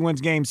Philly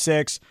wins Game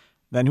 6,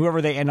 then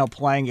whoever they end up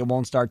playing, it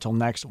won't start till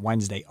next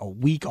Wednesday. A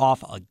week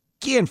off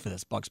again for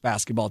this Bucks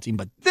basketball team,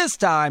 but this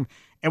time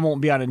it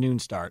won't be on a noon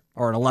start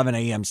or an 11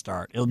 a.m.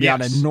 start. It'll be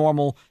on a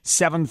normal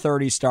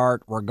 7:30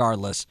 start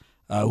regardless,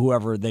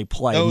 whoever they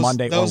play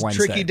Monday or Wednesday. Those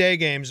tricky day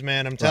games,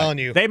 man, I'm telling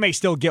you. They may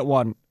still get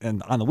one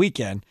on the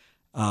weekend.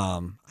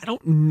 I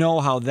don't know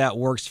how that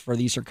works for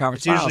the Eastern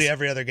Conference Finals. Usually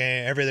every other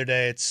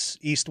day. It's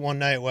East one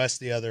night, West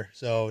the other.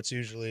 So it's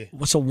usually...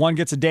 So one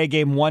gets a day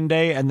game one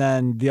day and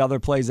then the other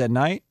plays at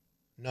night?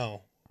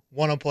 No.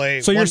 One will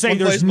play. So you're saying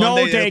there's no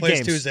Monday, day the other plays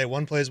games? Tuesday.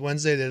 One plays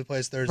Wednesday, the other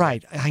plays Thursday.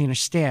 Right. I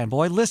understand.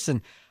 Boy,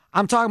 listen,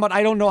 I'm talking about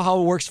I don't know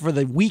how it works for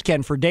the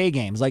weekend for day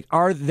games. Like,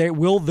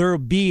 will there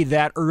be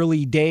that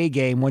early day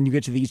game when you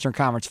get to the Eastern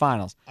Conference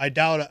Finals? I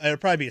doubt it. It'll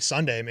probably be a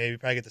Sunday, maybe.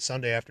 Probably get the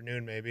Sunday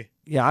afternoon, maybe.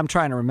 Yeah, I'm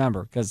trying to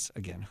remember because,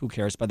 again, who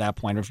cares by that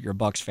point? If you're a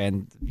Bucks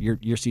fan,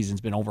 your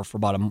season's been over for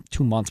about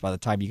 2 months by the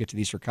time you get to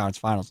the Eastern Conference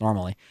Finals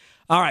normally.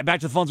 All right, back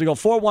to the phones we go.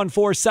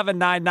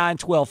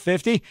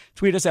 414-799-1250.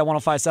 Tweet us at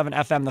 1057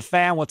 FM The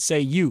Fan. What say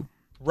you?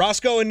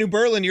 Roscoe in New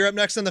Berlin, you're up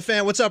next on The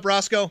Fan. What's up,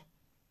 Roscoe?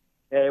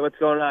 Hey, what's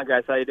going on,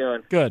 guys? How you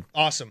doing? Good.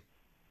 Awesome.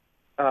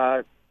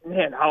 Man,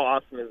 how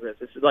awesome is this?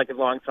 This is like a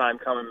long time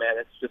coming, man.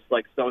 It's just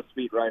like so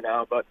sweet right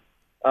now. But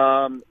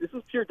this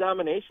is pure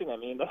domination. I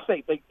mean, the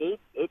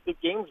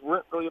games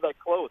weren't really that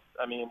close.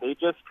 I mean, they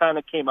just kind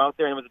of came out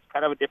there and it was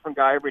kind of a different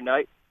guy every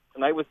night.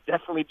 Tonight was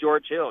definitely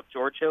George Hill.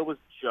 George Hill was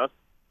just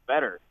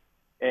better.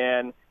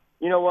 And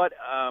you know what?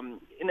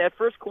 In that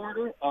first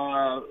quarter,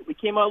 we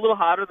came out a little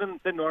hotter than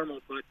normal,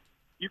 but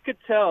you could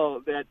tell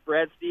that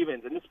Brad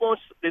Stevens, and this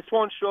won't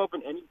show up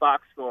in any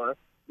box score, and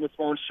this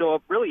won't show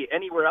up really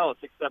anywhere else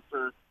except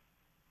for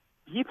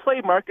he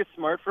played Marcus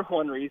Smart for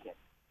one reason,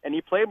 and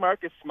he played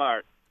Marcus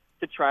Smart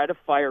to try to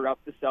fire up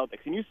the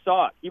Celtics. And you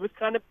saw it. He was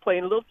kind of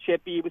playing a little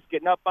chippy. He was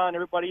getting up on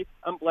everybody,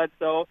 on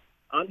Bledsoe,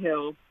 on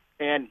Hill,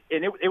 and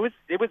it was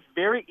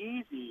very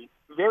easy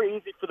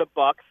for the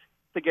Bucks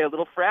to get a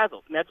little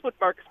frazzled. And that's what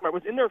Marcus Smart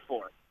was in there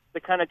for, to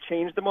kind of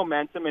change the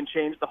momentum and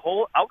change the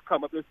whole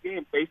outcome of this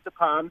game based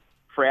upon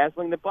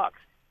frazzling the Bucks.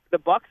 The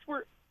Bucks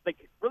were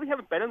really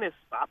haven't been in this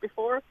spot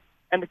before,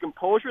 and the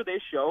composure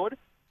they showed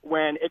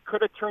when it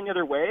could have turned the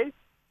other way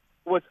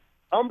was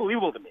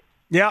unbelievable to me.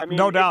 Yeah, I mean,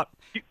 no doubt.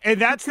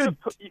 And that's the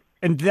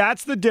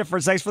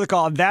difference. Thanks for the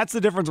call. And that's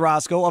the difference,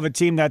 Roscoe, of a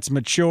team that's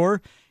mature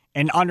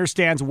and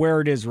understands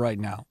where it is right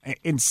now.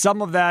 And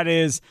some of that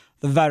is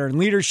the veteran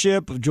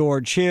leadership of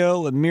George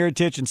Hill and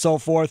Mirotic and so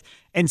forth.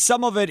 And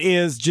some of it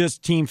is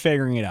just team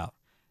figuring it out.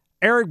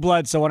 Eric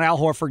Bledsoe and Al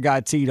Horford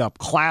got teed up,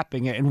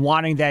 clapping it and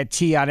wanting that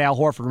tee on Al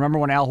Horford. Remember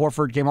when Al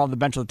Horford came off the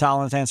bench with a towel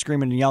in his hand,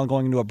 screaming and yelling,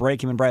 going into a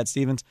break, him and Brad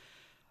Stevens?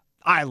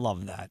 I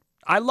love that.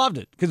 I loved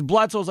it because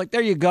Bledsoe was like,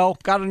 there you go.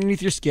 Got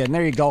underneath your skin.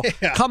 There you go.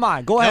 Yeah. Come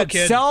on. Go ahead.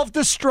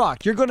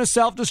 Self-destruct. You're going to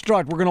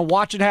self-destruct. We're going to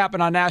watch it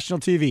happen on national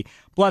TV.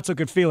 Bledsoe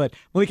could feel it.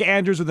 Malika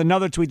Andrews with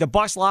another tweet. The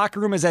Bucks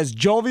locker room is as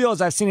jovial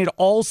as I've seen it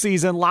all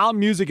season. Loud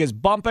music is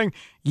bumping.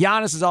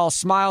 Giannis is all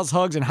smiles,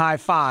 hugs, and high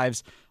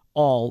fives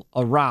all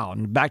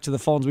around. Back to the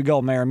phones we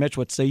go. Mayor Mitch,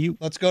 what say you?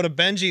 Let's go to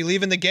Benji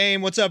leaving the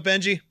game. What's up,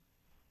 Benji?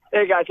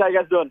 Hey guys, how you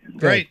guys doing?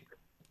 Great.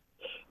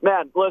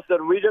 Man, listen,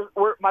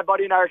 my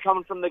buddy and I are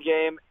coming from the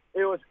game.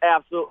 It was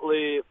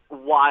absolutely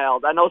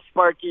wild. I know,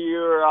 Sparky,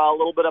 you're a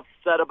little bit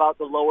upset about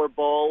the lower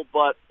bowl,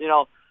 but,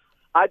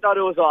 I thought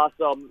it was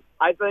awesome.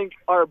 I think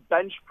our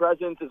bench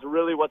presence is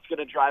really what's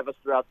going to drive us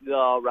throughout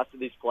the rest of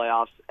these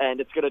playoffs, and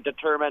it's going to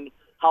determine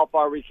how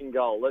far we can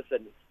go.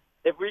 Listen,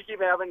 if we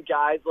keep having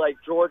guys like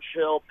George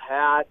Hill,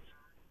 Pat,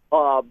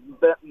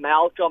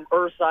 Malcolm,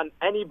 Ursan,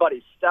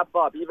 anybody step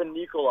up, even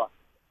Nikola,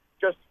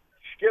 just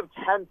give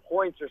 10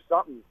 points or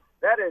something,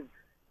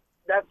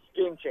 that's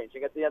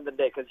game-changing at the end of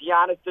the day, because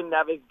Giannis didn't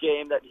have his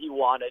game that he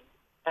wanted,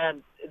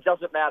 and it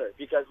doesn't matter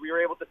because we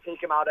were able to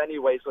take him out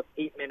anyways with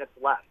 8 minutes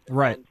left.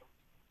 Right. And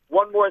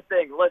one more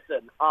thing.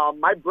 Listen,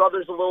 my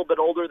brother's a little bit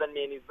older than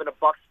me, and he's been a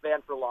Bucks fan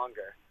for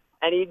longer.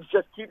 And he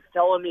just keeps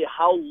telling me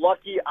how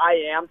lucky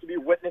I am to be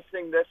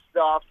witnessing this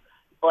stuff,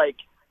 like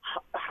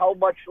how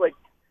much like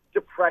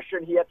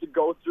depression he had to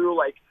go through,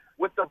 like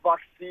with the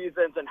Bucks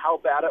seasons and how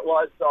bad it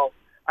was. So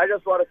I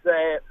just want to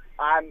say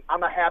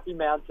I'm a happy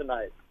man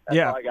tonight. That's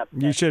all I got to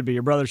say. You should be.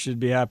 Your brother should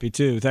be happy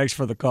too. Thanks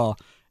for the call.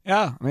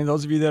 Yeah, I mean,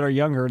 those of you that are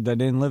younger that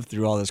didn't live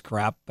through all this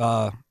crap,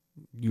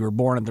 you were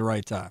born at the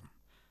right time.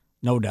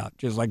 No doubt.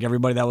 Just like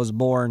everybody that was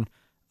born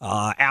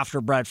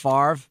after Brett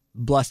Favre,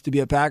 blessed to be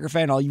a Packer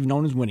fan, all you've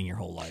known is winning your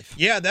whole life.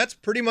 Yeah, that's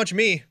pretty much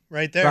me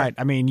right there. Right.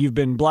 I mean, you've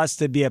been blessed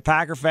to be a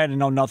Packer fan and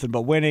know nothing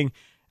but winning.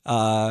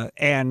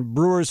 And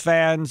Brewers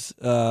fans,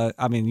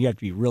 I mean, you have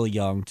to be really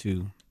young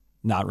to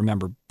not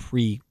remember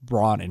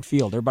pre-Braun and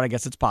Fielder, but I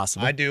guess it's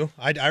possible. I do.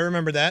 I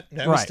remember that.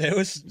 Right. It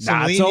was some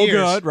not lean so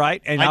years. good,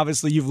 right? And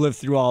obviously you've lived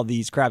through all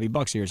these crappy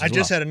Bucks years I as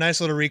just well. had a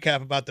nice little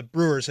recap about the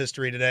Brewers'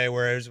 history today,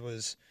 where it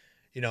was,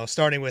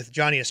 starting with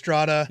Johnny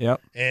Estrada,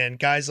 and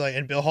guys like,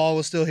 and Bill Hall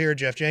was still here,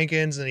 Jeff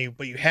Jenkins,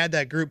 but you had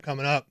that group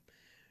coming up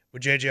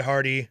with J.J.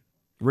 Hardy,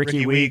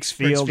 Ricky Weeks,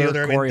 Fritz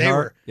Fielder, I mean, Corey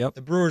Hart.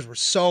 The Brewers were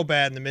so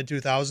bad in the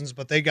mid-2000s,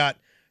 but they got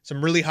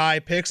some really high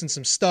picks and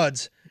some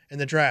studs in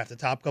the draft, the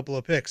top couple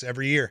of picks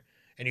every year.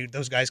 And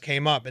those guys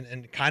came up,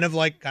 and kind of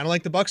like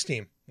the Bucks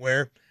team,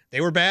 where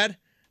they were bad.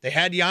 They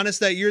had Giannis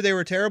that year; they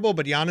were terrible,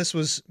 but Giannis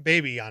was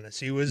baby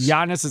Giannis.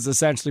 Giannis is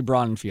essentially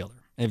Braun and Fielder,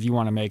 if you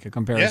want to make a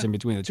comparison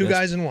between the two. Two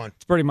guys in one.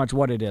 It's pretty much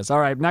what it is. All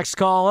right, next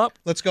call up.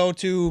 Let's go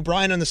to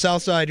Brian on the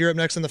South Side. You're up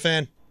next on the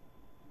Fan.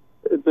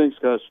 Hey, thanks,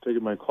 guys, for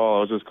taking my call. I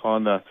was just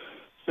calling to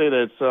say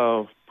that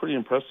it's pretty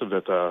impressive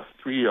that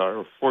 3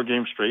 or 4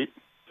 games straight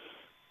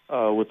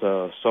with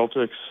the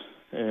Celtics,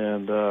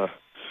 and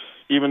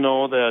even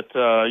though that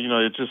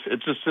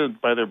it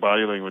just by their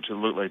body language, it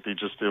looked like they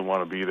just didn't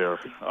want to be there.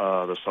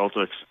 The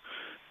Celtics.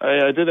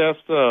 I did ask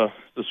the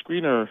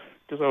screener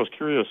because I was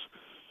curious.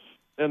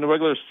 In the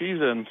regular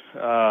season,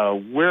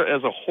 where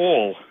as a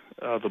whole,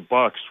 the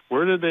Bucks,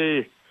 where did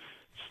they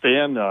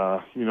stand? For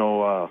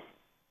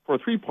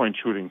 3-point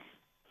shooting,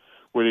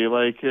 were they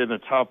like in the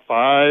top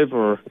 5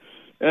 or?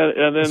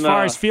 And then as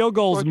far as field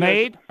goals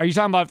made, are you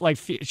talking about like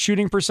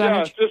shooting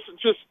percentage? Yeah,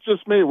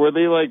 just made. Were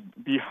they like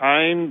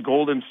behind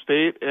Golden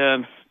State?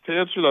 And to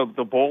answer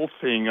the bowl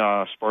thing,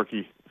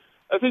 Sparky,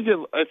 I think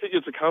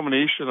it's a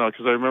combination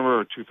because I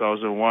remember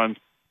 2001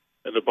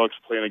 and the Bucks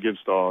playing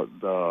against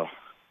the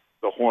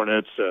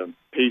Hornets and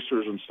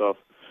Pacers and stuff.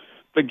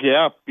 The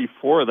gap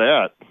before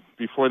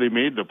they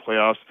made the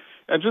playoffs,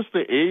 and just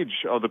the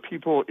age of the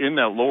people in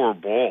that lower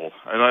bowl,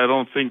 and I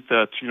don't think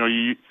that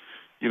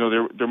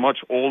they're much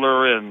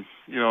older, and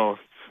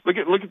look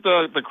at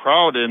the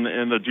crowd in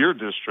the Deer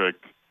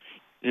District.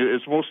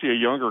 It's mostly a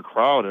younger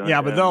crowd.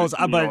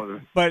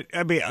 But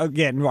I mean,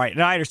 again, right,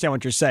 and I understand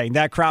what you're saying.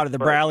 That crowd at the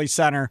Bradley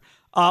Center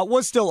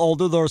was still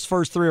older, those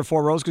first 3 or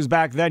 4 rows, because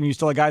back then you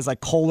still had guys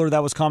like Kohler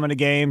that was coming to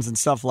games and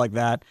stuff like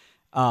that.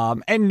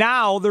 And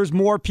now there's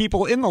more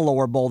people in the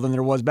lower bowl than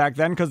there was back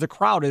then because the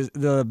crowd is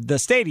the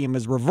stadium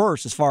is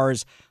reversed as far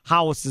as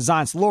how it's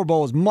designed. So the lower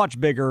bowl is much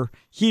bigger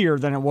here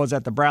than it was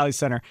at the Bradley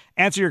Center.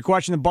 Answer your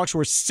question: the Bucks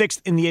were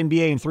 6th in the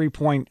NBA in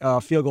 3-point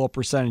field goal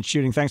percentage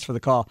shooting. Thanks for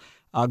the call.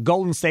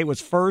 Golden State was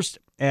first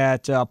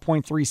at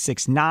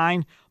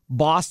 .369,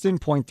 Boston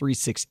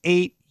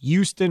 .368,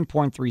 Houston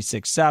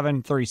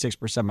 .367,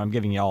 36%. I'm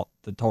giving you all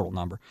the total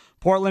number.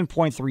 Portland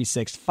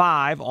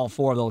 .365. All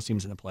 4 of those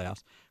teams in the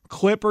playoffs.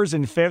 Clippers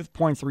in 5th,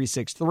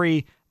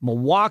 .363.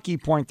 Milwaukee,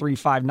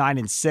 .359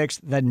 in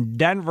 6th. Then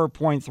Denver,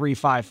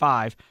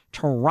 .355.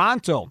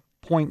 Toronto,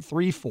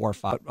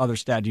 .345. Other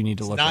stat you need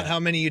to look at. Not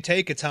how many you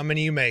take, it's how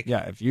many you make.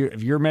 Yeah, if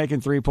you're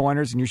making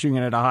 3-pointers and you're shooting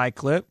it at a high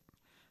clip,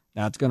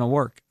 that's going to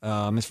work.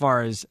 As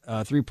far as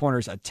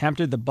 3-pointers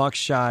attempted, the Bucks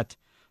shot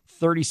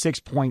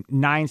 36.9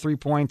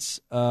 3-points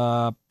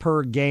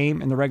per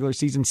game in the regular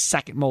season,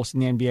 second most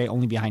in the NBA,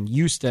 only behind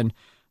Houston,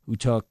 who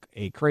took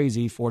a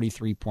crazy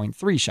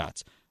 43.3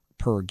 shots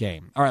per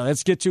game. All right,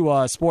 let's get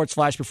to Sports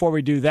Flash. Before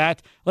we do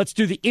that, let's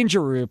do the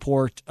injury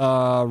report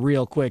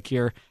real quick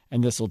here,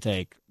 and this will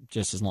take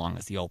just as long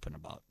as the open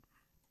about.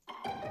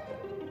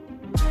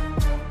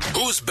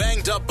 Who's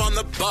banged up on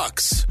the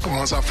Bucks?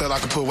 Once I felt I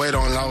could put weight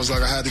on it, I was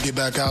like, I had to get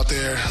back out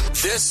there.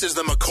 This is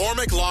the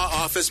McCormick Law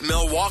Office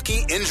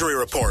Milwaukee Injury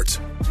Report.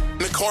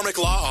 McCormick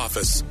Law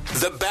Office,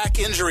 the back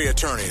injury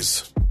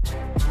attorneys.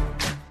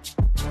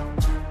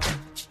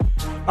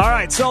 All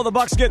right, so the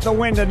Bucks get the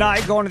win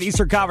tonight, going to the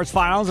Eastern Conference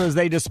Finals as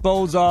they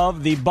dispose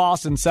of the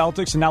Boston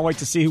Celtics. And now wait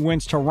to see who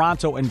wins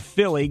Toronto and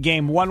Philly.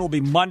 Game 1 will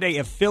be Monday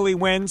if Philly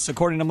wins,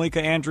 according to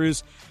Malika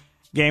Andrews.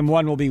 Game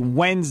 1 will be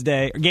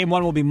Wednesday. Or Game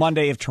 1 will be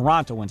Monday if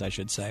Toronto wins, I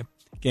should say.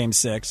 Game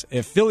 6.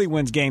 If Philly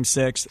wins Game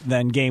 6,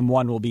 then Game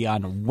 1 will be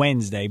on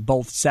Wednesday,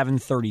 both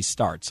 7:30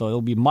 start. So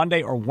it'll be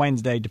Monday or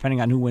Wednesday,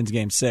 depending on who wins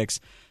Game 6.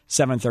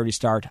 7:30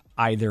 start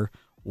either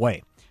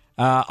way.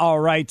 All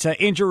right,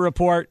 injury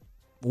report.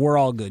 We're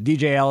all good.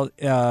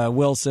 DJ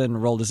Wilson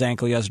rolled his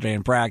ankle yesterday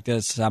in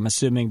practice. I'm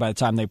assuming by the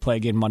time they play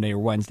again Monday or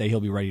Wednesday,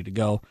 he'll be ready to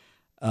go.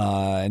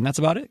 And that's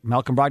about it.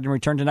 Malcolm Brogdon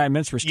returned tonight.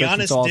 Minutes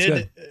restrictions, so all's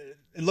good.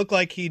 It looked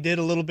like he did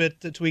a little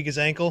bit to tweak his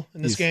ankle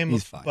in this game.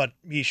 He's fine. But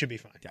he should be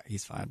fine. Yeah,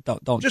 he's fine.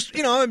 Don't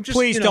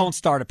please don't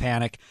start a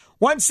panic.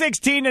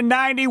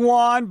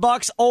 116-91,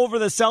 Bucks over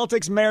the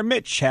Celtics. Mayor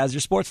Mitch has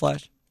your sports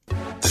flash.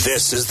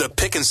 This is the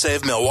Pick and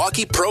Save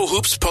Milwaukee Pro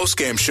Hoops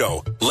postgame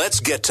show. Let's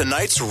get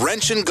tonight's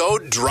Wrench and Go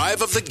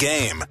drive of the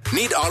game.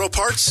 Need auto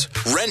parts?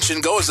 Wrench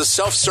and Go is a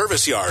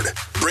self-service yard.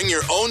 Bring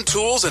your own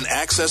tools and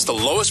access the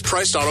lowest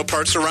priced auto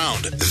parts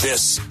around.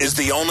 This is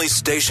the only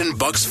station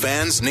Bucks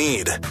fans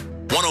need.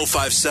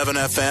 105.7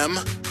 FM,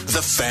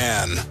 The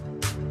Fan.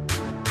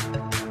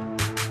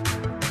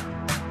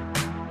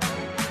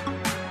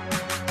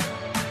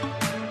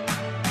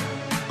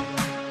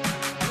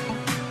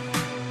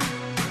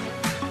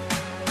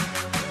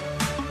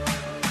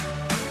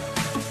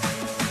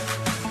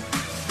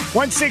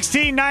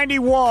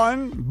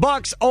 $116.91,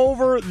 Bucks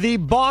over the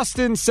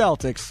Boston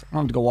Celtics. I'm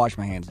going to go wash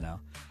my hands now.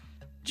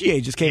 GA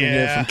just came in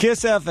here from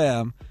Kiss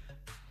FM,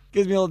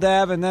 gives me a little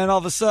dab, and then all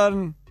of a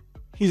sudden,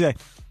 he's like,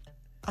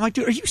 I'm like,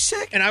 dude, are you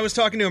sick? And I was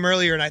talking to him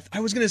earlier, and I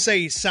was going to say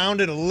he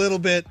sounded a little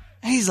bit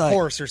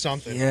hoarse or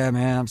something. Yeah,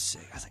 man, I'm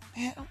sick. I was like,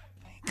 man,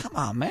 come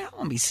on, man, I don't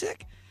want to be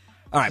sick.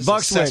 All right,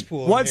 Bucks win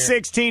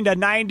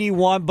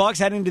 116-91. Bucks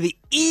head into the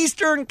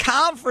Eastern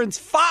Conference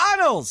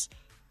Finals.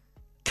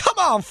 Come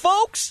on,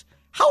 folks.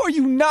 How are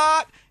you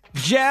not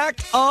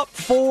jacked up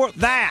for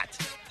that?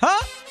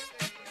 Huh?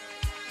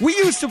 We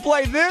used to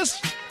play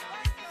this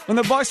when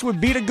the Bucks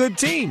would beat a good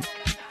team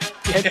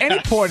at any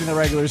point in the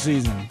regular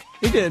season.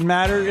 It didn't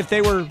matter if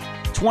they were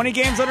 20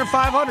 games under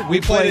 500.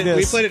 We played this.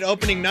 We played it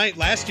opening night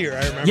last year,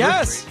 I remember.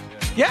 Yes.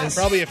 And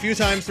probably a few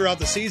times throughout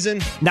the season.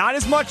 Not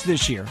as much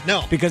this year.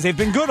 No. Because they've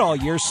been good all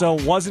year, so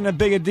it wasn't as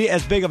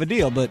big of a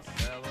deal. But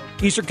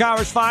Eastern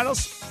Conference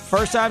Finals,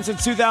 first time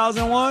since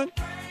 2001.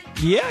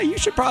 Yeah, you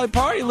should probably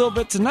party a little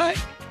bit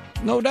tonight.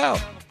 No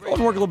doubt. Go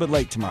and work a little bit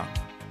late tomorrow.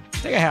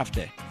 Take a half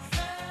day.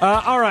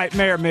 All right,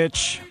 Mayor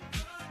Mitch.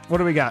 What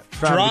do we got?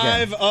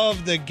 Drive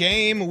of the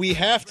game. We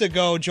have to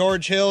go.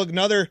 George Hill,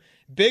 another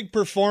big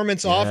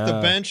performance off the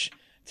bench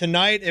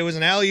tonight. It was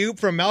an alley-oop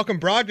from Malcolm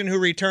Brogdon who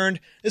returned.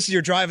 This is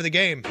your drive of the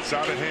game. It's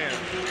out of hand.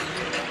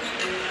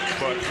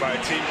 But by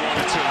a team going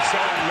into the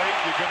zone late,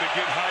 you're going to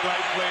get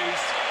highlight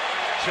plays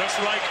just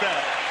like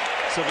that.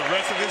 So the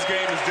rest of this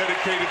game is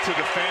dedicated to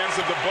the fans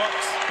of the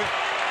Bucks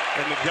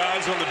and the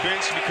guys on the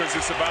bench because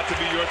it's about to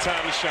be your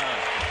time to shine.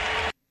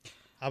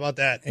 How about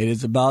that? It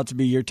is about to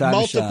be your time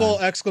to shine. Multiple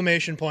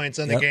exclamation points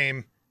on the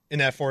game in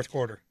that fourth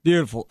quarter.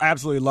 Beautiful.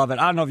 Absolutely love it.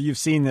 I don't know if you've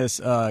seen this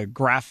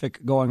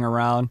graphic going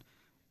around.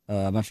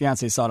 My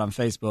fiance saw it on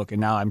Facebook, and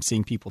now I'm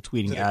seeing people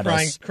tweeting at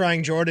us.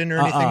 Crying Jordan or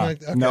anything like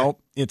that? Okay. Nope.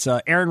 It's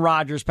Aaron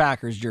Rodgers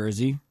Packers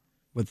jersey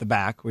with the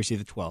back where you see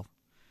the 12.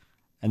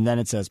 And then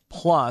it says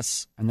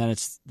plus, and then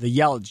it's the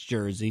Yelich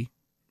jersey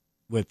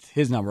with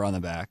his number on the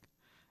back.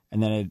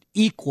 And then it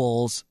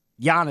equals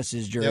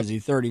Giannis's jersey,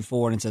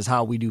 34, and it says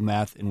how we do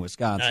math in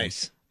Wisconsin.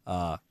 Nice.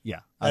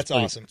 That's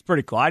awesome. It's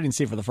pretty cool. I didn't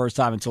see it for the first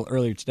time until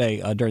earlier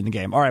today during the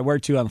game. All right, where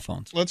to on the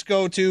phones? Let's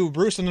go to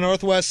Bruce on the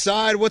northwest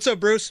side. What's up,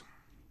 Bruce?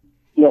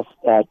 Yes,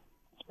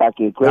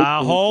 Sparky. Great.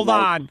 Hold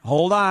on.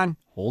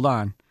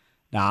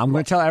 Now, I'm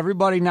going to tell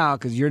everybody now,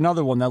 because you're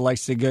another one that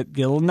likes to get a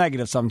little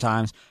negative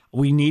sometimes.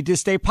 We need to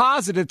stay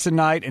positive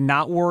tonight and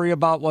not worry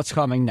about what's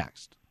coming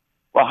next.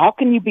 Well, how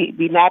can you be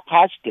not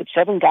positive?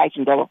 7 guys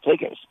in double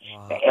figures,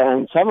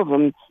 and some of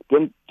them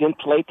didn't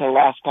play till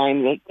last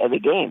time of the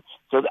game.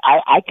 So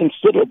I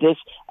consider this.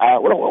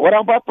 What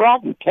about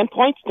Brogdon? 10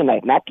 points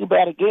tonight. Not too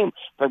bad a game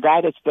for a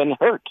guy that's been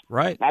hurt.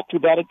 Right. Not too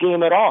bad a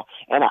game at all.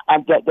 And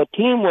the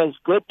team was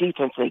good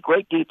defensively,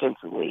 great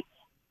defensively.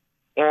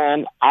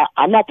 And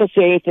I'm not going to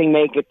say anything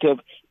negative,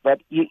 but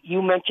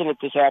you mentioned it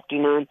this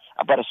afternoon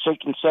about a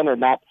certain center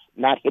not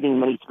hitting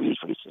many threes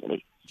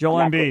recently. Joel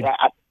Embiid.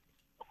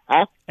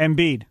 Huh?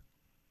 Embiid.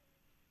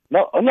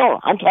 No,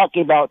 I'm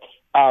talking about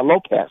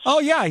Lopez. Oh,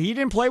 yeah, he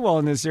didn't play well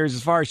in this series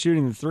as far as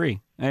shooting the three.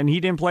 And he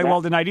didn't play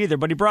well tonight either,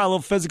 but he brought a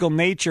little physical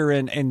nature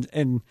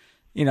and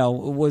you know,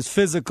 was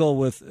physical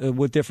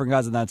with different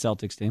guys on that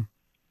Celtics team.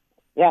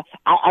 Yeah,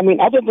 I mean,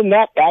 other than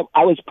that,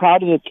 I was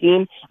proud of the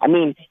team. I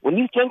mean, when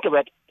you think of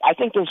it, I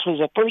think this was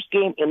the first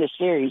game in the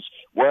series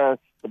where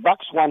the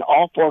Bucks won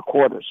all 4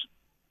 quarters.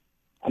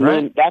 I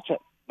mean,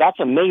 that's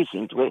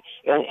amazing,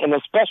 and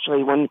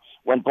especially when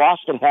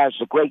Boston has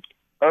the great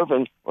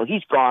Irving. Well,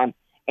 he's gone,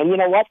 and you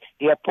know what?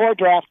 They have 4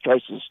 draft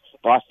choices.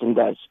 Boston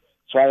does.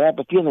 So I have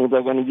a feeling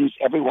they're going to use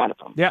every one of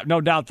them. Yeah,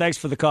 no doubt. Thanks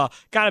for the call.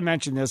 Got to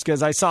mention this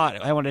because I saw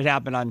it when it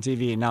happened on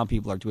TV, and now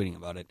people are tweeting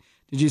about it.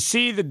 Did you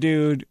see the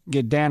dude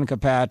get Danica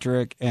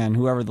Patrick and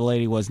whoever the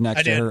lady was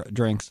next to her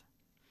drinks?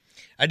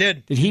 I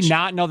did. Did he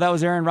not know that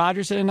was Aaron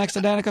Rodgers sitting next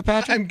to Danica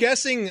Patrick? I'm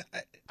guessing.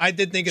 I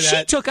did think of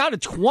that. She took out a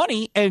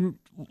 20 and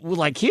was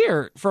like,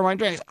 here, for my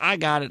drinks. I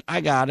got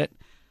it.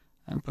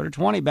 And put her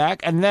 20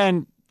 back. And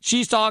then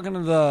she's talking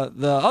to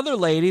the other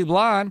lady,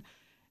 Blonde,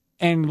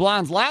 and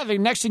Blonde's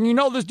laughing. Next thing you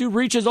know, this dude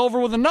reaches over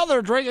with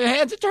another drink and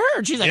hands it to her.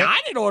 And she's like, I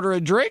didn't order a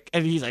drink.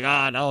 And he's like,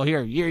 no,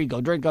 here you go.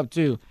 Drink up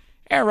too.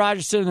 Aaron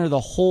Rodgers sitting there the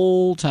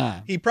whole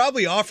time. He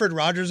probably offered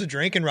Rodgers a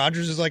drink, and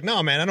Rodgers is like,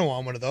 no, man, I don't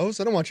want one of those.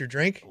 I don't want your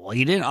drink. Well,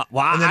 he didn't.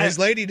 Well, and then his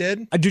lady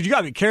did. Dude, you got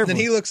to be careful. And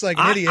then he looks like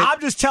an idiot.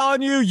 I'm just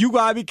telling you, you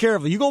got to be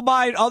careful. You go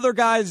buy other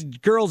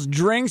girls'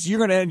 drinks,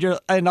 you're going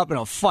to end up in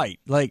a fight.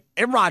 Like,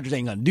 Aaron Rodgers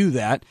ain't going to do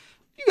that.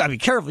 You got to be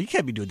careful. You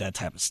can't be doing that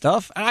type of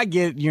stuff. And I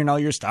get, you're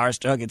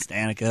starstruck. It's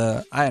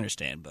Danica. I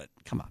understand, but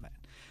come on, man.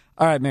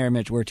 All right, Mary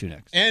Mitch, where to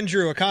next?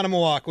 Andrew,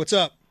 Economawalk, what's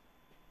up?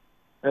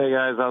 Hey,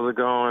 guys, how's it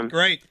going?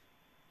 Great.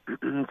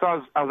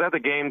 So I was at the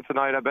game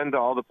tonight. I've been to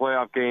all the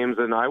playoff games,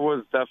 and I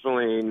was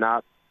definitely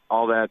not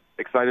all that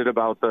excited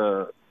about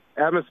the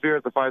atmosphere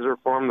at the Pfizer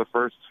Forum the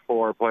first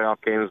 4 playoff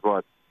games,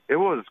 but it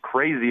was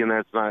crazy in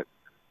there tonight.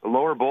 The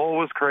lower bowl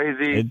was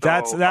crazy.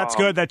 That's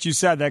good that you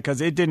said that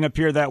because it didn't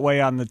appear that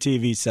way on the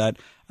TV set.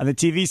 On the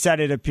TV set,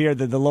 it appeared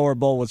that the lower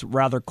bowl was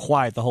rather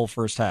quiet the whole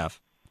first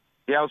half.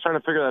 Yeah, I was trying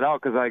to figure that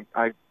out because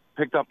I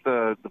picked up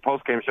the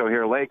post-game show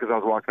here late because I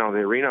was walking out of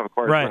the arena, of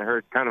course, right. And I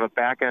heard kind of a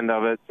back end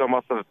of it, so it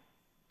must have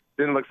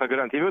didn't look so good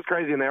on TV. It was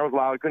crazy in there. It was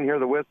loud. I couldn't hear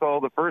the whistle.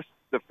 The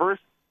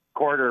first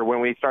quarter when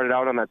we started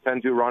out on that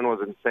 10-2 run was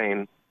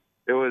insane.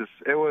 It was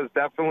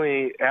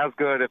definitely as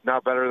good, if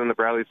not better, than the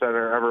Bradley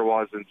Center ever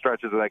was in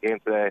stretches of that game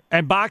today.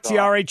 And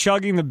Bakhtiari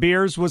chugging the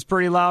beers was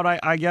pretty loud,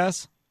 I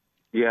guess.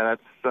 Yeah,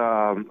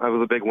 that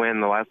was a big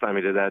win the last time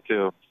he did that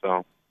too.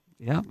 So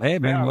yeah, hey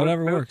man,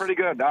 whatever works. It was pretty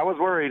good. I was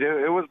worried.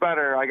 It was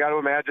better. I got to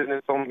imagine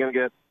it's only going to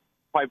get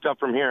piped up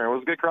from here. It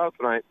was a good crowd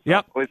tonight.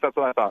 Yep. At least that's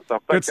what I thought. So,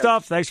 good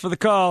stuff. Thanks for the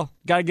call.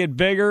 Got to get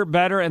bigger,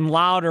 better, and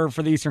louder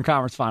for the Eastern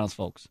Conference Finals,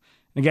 folks.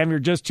 And again, if you're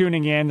just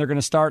tuning in, they're going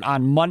to start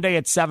on Monday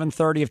at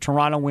 7:30 if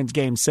Toronto wins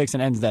Game 6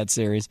 and ends that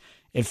series.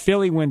 If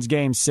Philly wins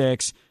Game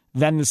 6,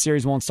 then the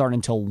series won't start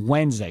until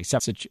Wednesday,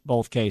 except in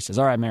both cases.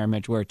 All right, Mary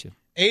Mitch, where to?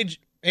 AJ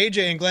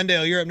in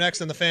Glendale, you're up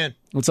next on The Fan.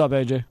 What's up,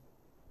 AJ?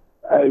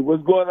 Hey,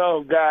 what's going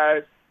on,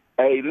 guys?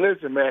 Hey,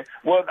 listen, man.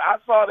 Well, I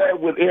saw that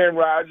with Aaron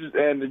Rodgers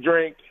and the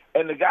drink.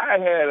 And the guy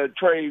had a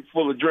tray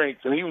full of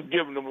drinks, and he was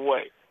giving them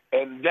away.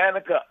 And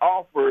Danica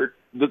offered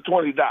the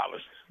 $20.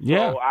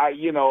 Yeah. So I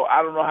don't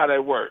know how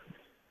that worked,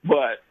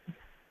 but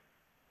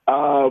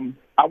I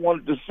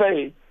wanted to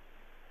say,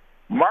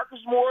 Marcus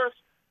Morris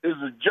is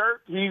a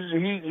jerk. He is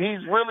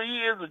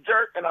a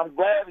jerk, and I'm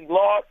glad he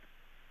lost.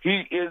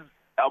 He is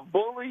a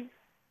bully,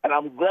 and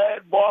I'm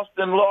glad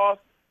Boston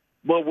lost.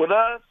 But with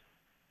us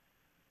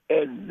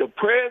and the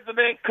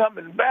president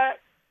coming back.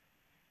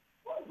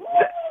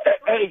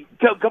 Hey,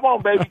 come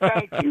on, baby.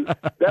 Thank you.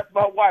 That's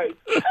my wife.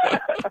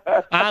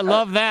 I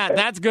love that.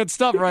 That's good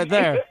stuff right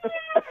there.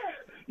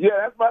 Yeah,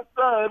 that's my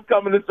son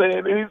coming and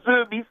saying he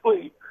should be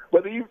asleep,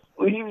 but he's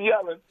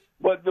yelling.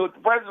 But the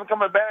president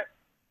coming back,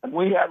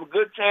 we have a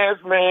good chance,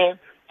 man,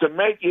 to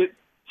make it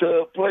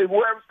to play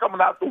whoever's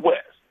coming out the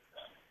West.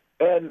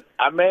 And,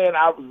 I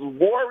was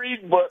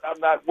worried, but I'm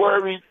not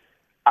worried.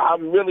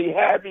 I'm really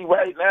happy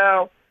right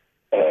now.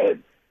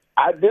 And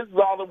this is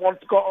all I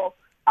wanted to call.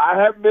 I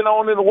haven't been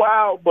on in a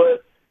while,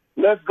 but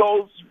let's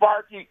go,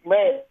 Sparky.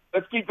 Man,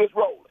 let's keep this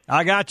rolling.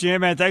 I got you,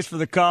 man. Thanks for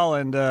the call.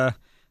 And,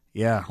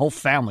 whole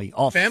family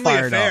all family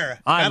fired affair. up.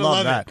 I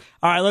love that.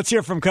 All right, let's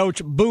hear from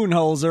Coach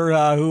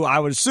Budenholzer, who I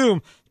would assume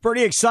is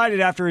pretty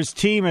excited after his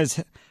team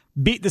has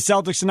beat the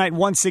Celtics tonight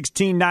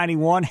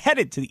 116-91,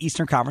 headed to the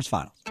Eastern Conference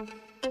Finals.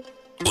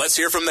 Let's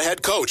hear from the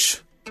head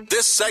coach.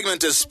 This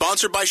segment is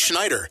sponsored by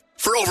Schneider.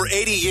 For over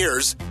 80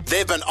 years,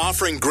 they've been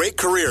offering great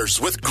careers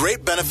with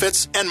great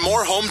benefits and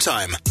more home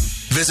time.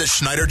 Visit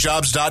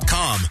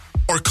SchneiderJobs.com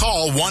or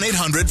call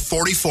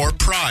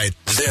 1-800-44-PRIDE.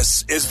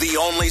 This is the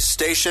only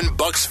station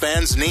Bucks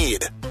fans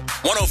need.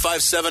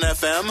 105.7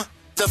 FM,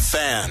 The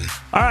Fan.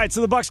 All right, so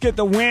the Bucks get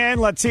the win.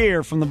 Let's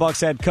hear from the Bucks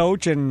head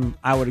coach, and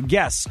I would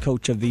guess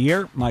Coach of the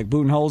Year, Mike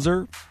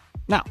Budenholzer.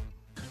 Now,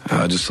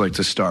 I'd just like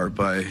to start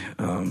by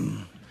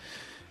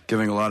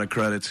giving a lot of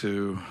credit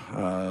to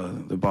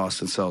the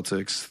Boston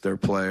Celtics, their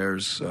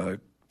players,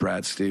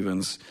 Brad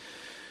Stevens.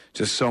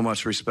 Just so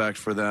much respect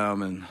for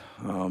them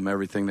and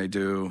everything they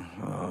do.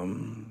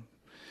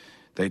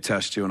 They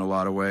test you in a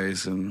lot of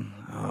ways, and,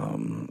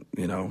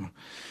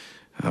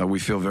 we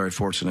feel very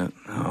fortunate.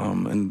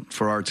 And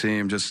for our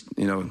team, just,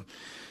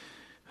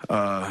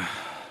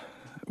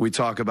 we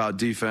talk about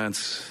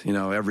defense,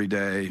 every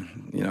day,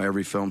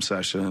 every film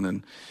session,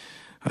 and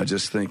I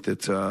just think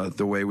that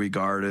the way we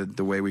guarded,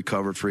 the way we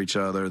covered for each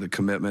other, the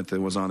commitment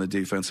that was on the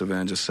defensive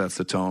end just sets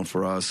the tone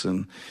for us.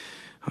 And,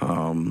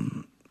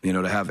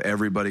 to have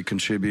everybody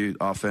contribute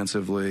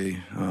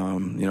offensively,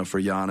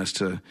 for Giannis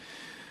to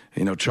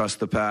trust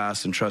the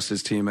pass and trust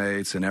his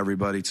teammates and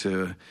everybody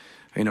to,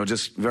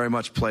 just very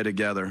much play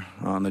together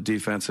on the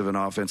defensive and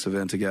offensive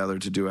end together,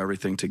 to do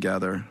everything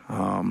together.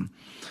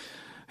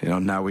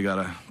 Now we got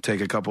to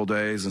take a couple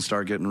days and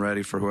start getting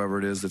ready for whoever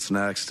it is that's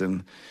next,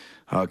 and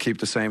keep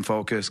the same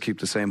focus, keep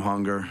the same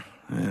hunger,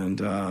 and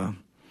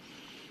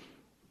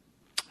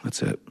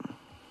that's it.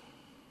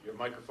 You have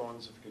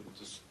microphones. If you could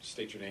just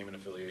state your name and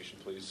affiliation,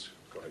 please.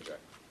 Go ahead,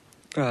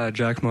 Jack.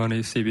 Jack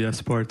Money, CBS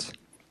Sports.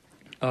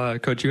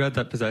 Coach, you had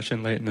that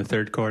possession late in the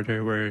third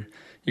quarter where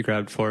you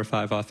grabbed 4 or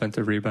 5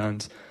 offensive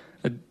rebounds.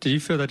 Do you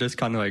feel that just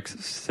kind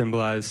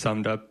of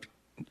summed up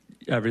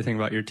everything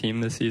about your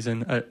team this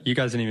season? You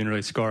guys didn't even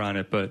really score on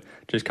it, but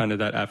just kind of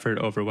that effort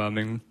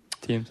overwhelming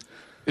teams.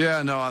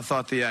 Yeah, no, I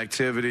thought the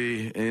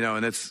activity,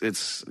 and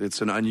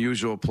it's an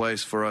unusual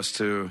place for us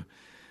to,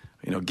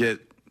 get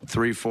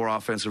 3-4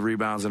 offensive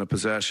rebounds in a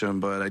possession,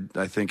 but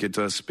I think it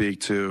does speak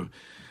to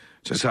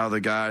just how the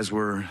guys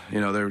were,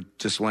 they're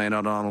just laying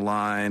out on the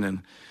line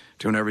and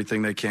doing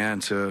everything they can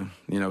to,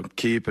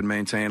 keep and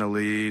maintain a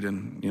lead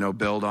and,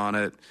 build on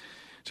it.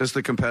 Just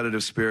the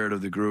competitive spirit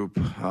of the group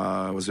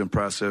was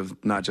impressive,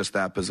 not just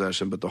that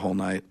possession, but the whole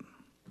night.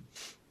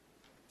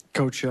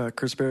 Coach,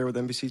 Chris Berry with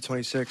NBC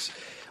 26.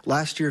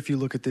 Last year, if you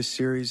look at this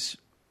series,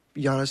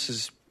 Giannis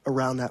is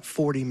around that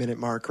 40-minute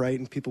mark, right?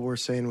 And people were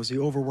saying, was he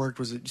overworked?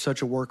 Was it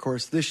such a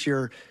workhorse? This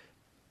year,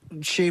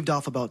 shaved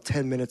off about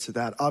 10 minutes of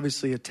that.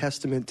 Obviously, a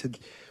testament to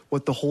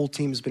what the whole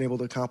team has been able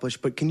to accomplish.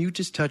 But can you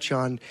just touch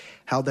on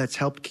how that's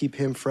helped keep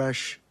him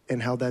fresh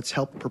and how that's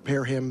helped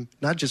prepare him,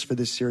 not just for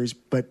this series,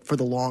 but for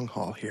the long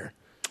haul here?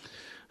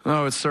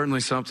 No, it's certainly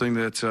something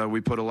that we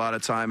put a lot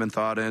of time and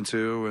thought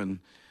into. And,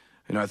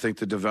 I think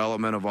the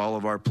development of all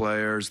of our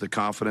players, the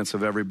confidence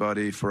of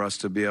everybody for us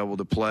to be able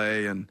to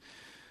play and,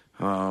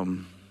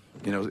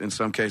 in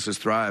some cases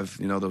thrive.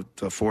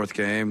 The fourth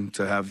game,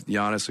 to have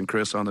Giannis and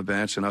Chris on the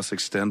bench and us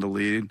extend the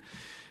lead,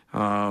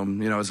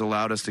 has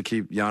allowed us to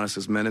keep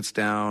Giannis's minutes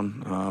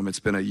down. It's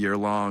been a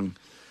year-long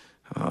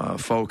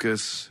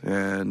focus,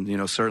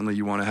 and, certainly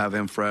you want to have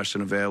him fresh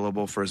and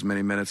available for as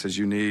many minutes as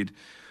you need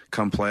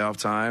come playoff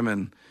time.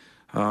 And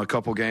a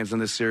couple games in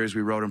this series,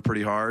 we rode him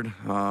pretty hard.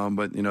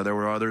 But, there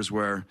were others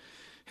where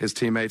his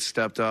teammates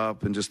stepped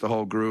up and just the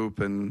whole group.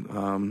 And,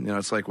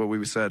 it's like what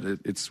we said.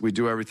 We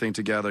do everything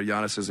together.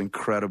 Giannis is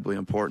incredibly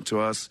important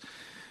to us.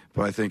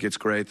 But I think it's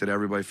great that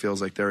everybody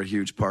feels like they're a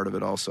huge part of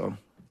it also.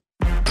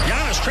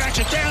 Giannis tracks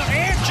it down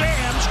and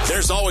jams.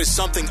 There's always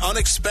something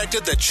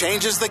unexpected that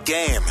changes the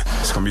game.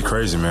 It's going to be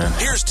crazy, man.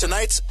 Here's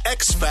tonight's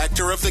X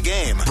Factor of the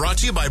game. Brought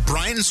to you by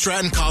Bryant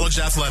Stratton College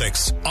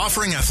Athletics.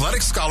 Offering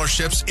athletic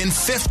scholarships in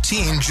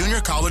 15 junior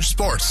college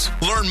sports.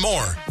 Learn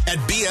more at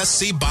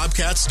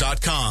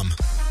bscbobcats.com.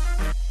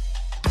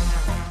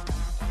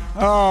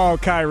 Oh,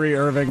 Kyrie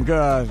Irving,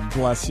 God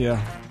bless you.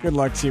 Good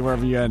luck to you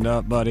wherever you end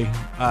up, buddy.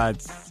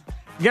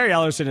 Gary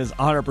Ellerson is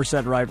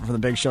 100% right from the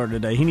Big Show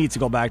today. He needs to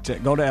go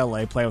to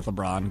L.A., play with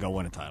LeBron, and go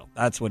win a title.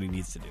 That's what he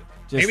needs to do.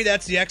 Maybe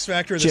that's the X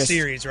Factor of the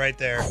series right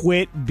there.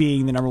 Quit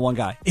being the number one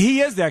guy.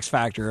 He is the X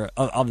Factor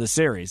of the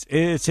series.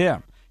 It's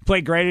him. He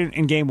played great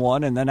in game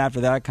one, and then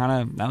after that,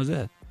 that was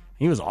it.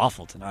 He was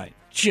awful tonight.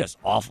 Just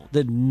awful.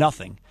 Did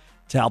nothing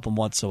to help him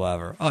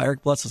whatsoever. Oh,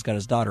 Eric Bledsoe's got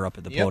his daughter up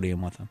at the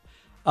podium with him.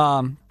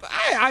 That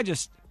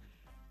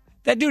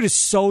dude is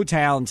so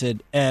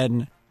talented,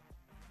 and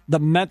the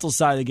mental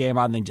side of the game,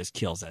 I think, just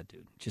kills that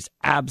dude. Just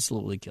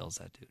absolutely kills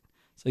that dude.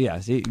 So, yeah,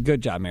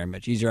 good job, Mary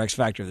Mitch. He's your X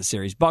Factor of the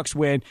series. Bucks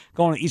win,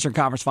 going to the Eastern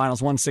Conference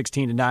Finals,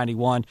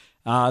 116-91.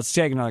 Let's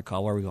take another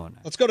call. Where are we going now?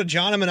 Let's go to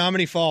John in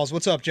Menominee Falls.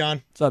 What's up,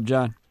 John? What's up,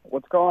 John?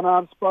 What's going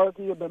on,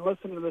 Sparky? I've been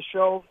listening to the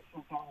show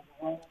since I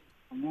was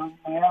a young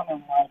man,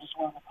 and I just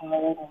wanted to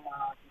call in and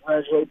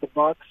congratulate the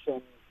Bucks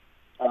and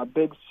a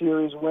big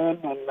series win,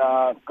 and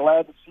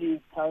glad to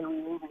see Kyrie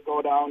Irving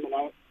go down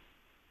tonight.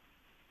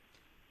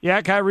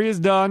 Yeah, Kyrie is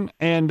done,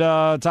 and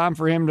time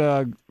for him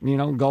to,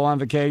 go on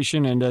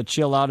vacation and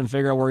chill out and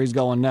figure out where he's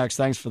going next.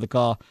 Thanks for the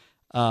call.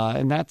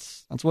 And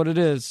that's what it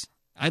is.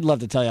 I'd love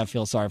to tell you I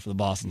feel sorry for the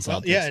Boston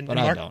Celtics, but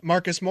I don't.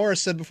 Marcus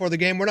Morris said before the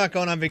game, we're not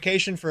going on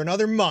vacation for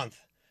another month,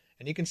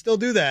 and he can still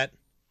do that.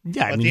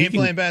 Yeah, but he ain't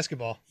playing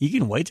basketball. He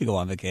can wait to go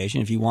on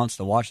vacation if he wants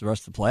to watch the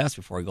rest of the playoffs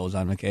before he goes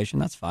on vacation.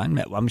 That's fine.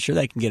 I'm sure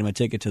they can get him a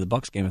ticket to the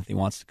Bucks game if he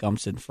wants to come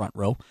sit in front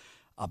row.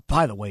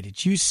 By the way,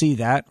 did you see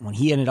that when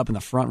he ended up in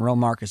the front row,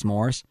 Marcus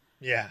Morris?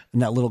 Yeah.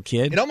 And that little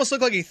kid? It almost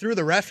looked like he threw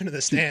the ref into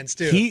the stands,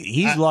 too.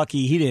 He's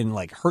lucky he didn't,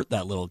 hurt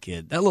that little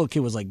kid. That little kid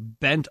was,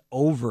 bent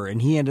over,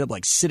 and he ended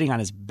up, sitting on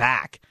his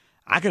back.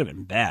 I could have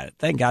been bad.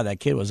 Thank God that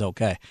kid was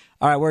okay.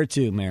 All right, where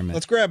to, Mayor Mitch?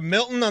 Let's grab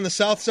Milton on the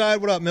south side.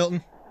 What up,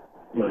 Milton?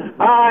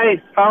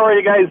 Hi, how are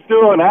you guys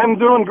doing? I'm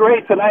doing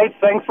great tonight.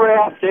 Thanks for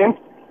asking.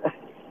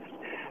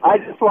 I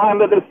just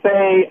wanted to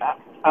say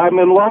I'm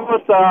in love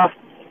with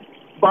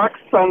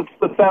Bucks since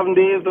the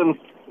 70s, and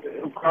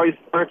probably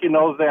Sparky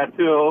knows that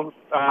too.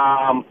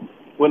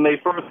 When they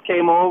first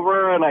came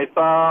over, and I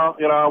saw,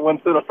 I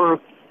went to the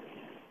first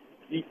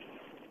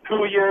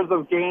 2 years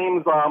of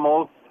games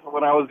almost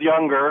when I was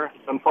younger.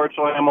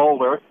 Unfortunately, I'm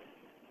older.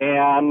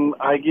 And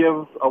I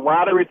give a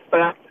lot of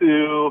respect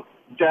to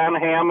John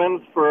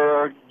Hammonds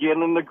for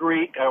getting the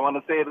Greek. I want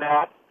to say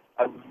that.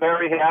 I'm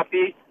very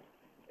happy,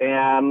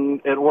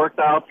 and it worked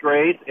out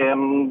great.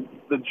 And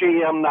the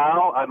GM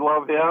now, I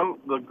love him,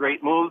 the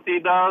great moves he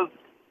does.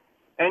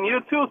 And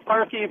you too,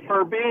 Sparky,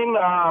 for being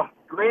a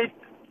great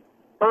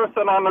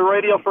person on the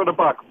radio for the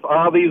Bucks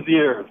all these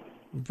years.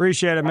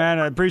 Appreciate it, man.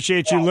 I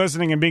appreciate you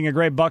listening and being a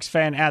great Bucks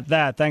fan at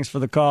that. Thanks for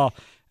the call.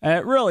 And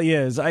it really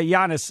is.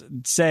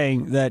 Giannis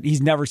saying that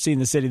he's never seen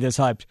the city this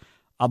hyped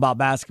about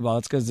basketball.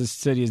 It's because this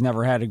city has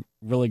never had a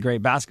really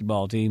great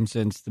basketball team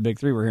since the Big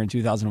Three were here in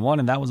 2001,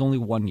 and that was only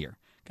 1 year.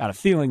 Got a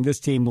feeling this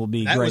team will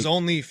be great. That was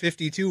only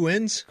 52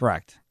 wins?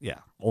 Correct. Yeah,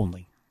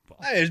 only.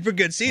 It's been a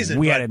good season.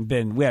 We hadn't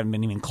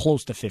been even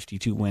close to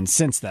 52 wins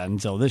since then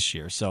until this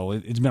year, so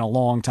it's been a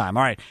long time.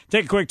 All right,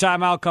 take a quick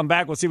timeout, come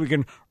back. We'll see if we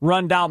can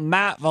run down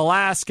Matt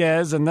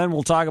Velasquez, and then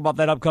we'll talk about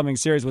that upcoming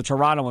series with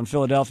Toronto and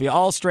Philadelphia.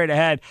 All straight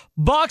ahead.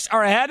 Bucks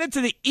are headed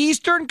to the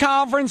Eastern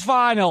Conference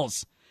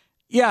Finals.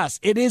 Yes,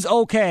 it is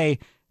okay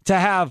to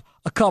have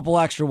a couple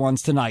extra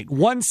ones tonight.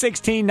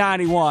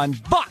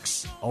 116-91,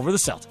 Bucks over the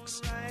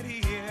Celtics.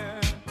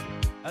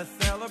 A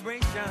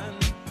celebration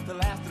to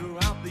last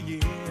throughout the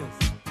years.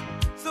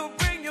 So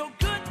bring your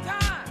good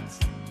times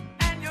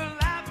and your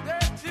laughter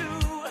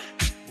too.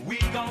 We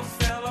gon'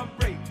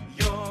 celebrate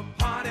your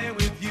party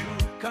with you.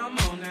 Come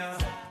on now.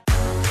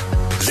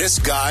 This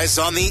guy's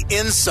on the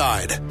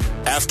inside.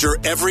 After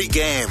every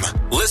game,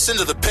 listen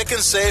to the Pick and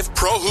Save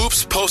Pro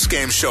Hoops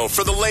postgame show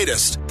for the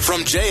latest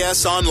from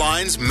JS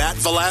Online's Matt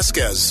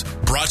Velasquez.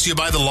 Brought to you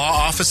by the law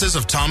offices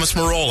of Thomas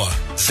Marola.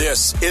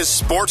 This is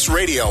Sports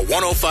Radio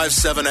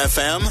 105.7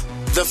 FM,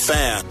 The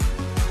Fan.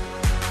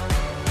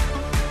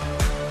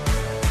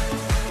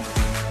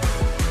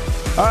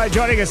 All right,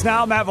 joining us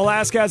now, Matt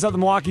Velasquez of the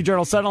Milwaukee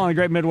Journal-Sentinel on the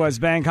Great Midwest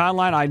Bank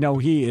Hotline. I know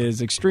he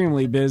is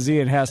extremely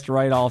busy and has to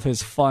write all of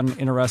his fun,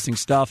 interesting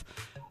stuff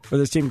for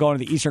this team going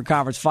to the Eastern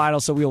Conference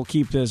Finals, so we will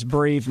keep this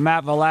brief.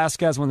 Matt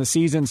Velasquez, when the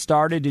season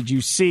started, did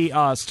you see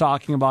us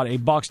talking about a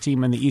Bucks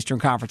team in the Eastern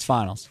Conference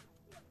Finals?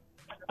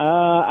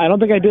 I don't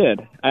think I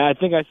did. I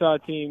think I saw a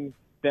team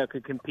that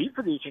could compete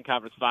for the Eastern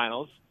Conference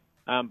Finals,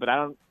 but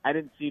I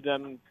didn't see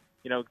them,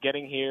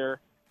 getting here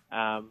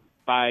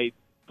by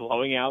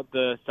blowing out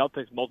the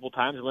Celtics multiple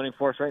times and winning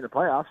 4 straight in the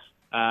playoffs.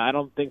 I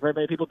don't think very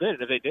many people did.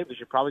 And if they did, we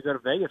should probably go to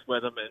Vegas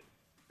with them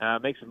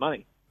and make some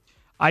money.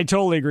 I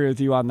totally agree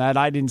with you on that.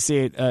 I didn't see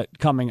it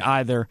coming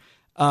either.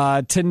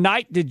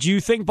 Tonight, did you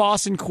think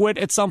Boston quit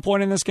at some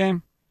point in this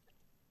game?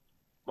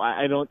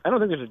 I don't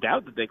think there's a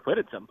doubt that they quit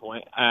at some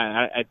point.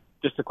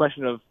 Just a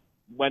question of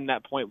when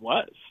that point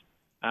was.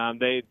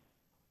 They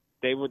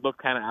would look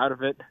kind of out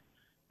of it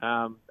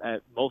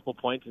at multiple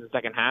points in the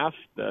second half.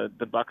 The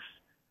Bucks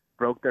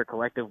broke their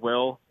collective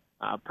will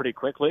pretty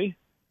quickly,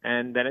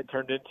 and then it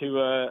turned into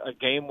a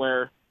game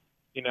where,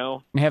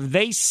 Have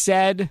they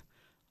said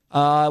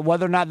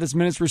whether or not this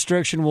minutes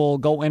restriction will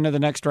go into the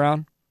next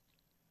round?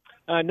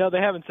 No, they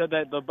haven't said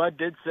that. But Bud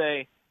did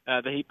say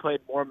that he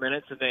played more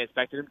minutes than they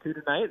expected him to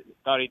tonight.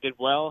 Thought he did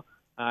well,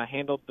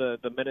 handled the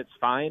minutes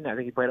fine. I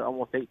think he played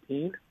almost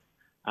 18.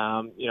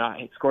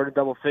 He scored in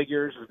double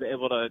figures, was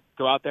able to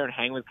go out there and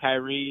hang with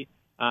Kyrie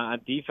on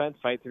defense,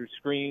 fight through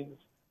screens.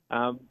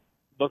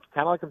 Looked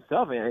kind of like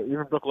himself.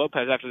 Even Brook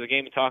Lopez, after the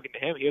game, talking to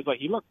him, he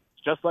looked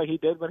just like he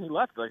did when he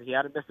left. Like he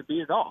hadn't missed a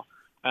beat at all.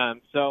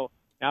 So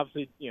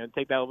obviously,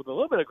 take that with a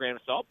little bit of grain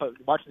of salt. But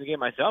watching the game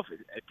myself,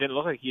 it didn't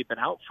look like he had been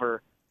out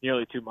for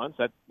nearly 2 months.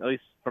 At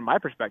least from my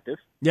perspective.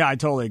 Yeah, I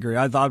totally agree.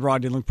 I thought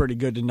Brogdon looked pretty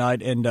good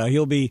tonight, and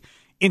he'll be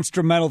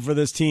instrumental for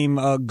this team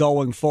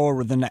going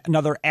forward with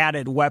another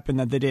added weapon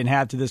that they didn't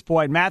have to this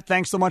point. Matt,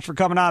 thanks so much for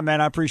coming on,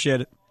 man. I appreciate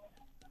it.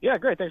 Yeah,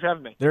 great. Thanks for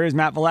having me. There is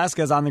Matt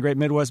Velasquez on the Great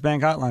Midwest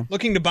Bank Hotline.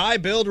 Looking to buy,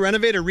 build,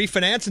 renovate, or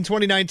refinance in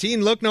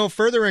 2019? Look no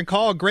further and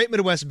call Great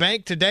Midwest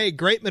Bank today.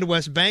 Great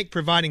Midwest Bank,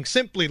 providing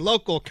simply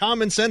local,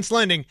 common sense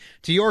lending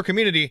to your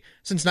community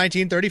since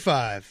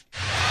 1935.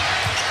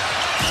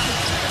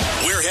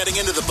 We're heading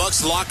into the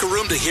Bucks locker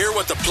room to hear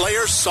what the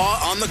players saw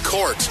on the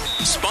court.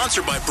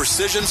 Sponsored by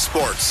Precision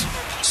Sports,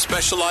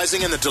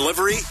 specializing in the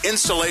delivery,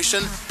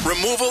 installation,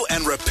 removal,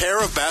 and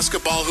repair of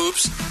basketball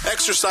hoops,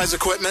 exercise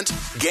equipment,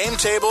 game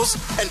tables,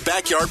 and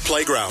backyard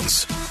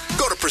playgrounds.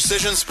 Go to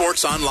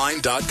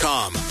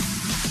PrecisionSportsOnline.com.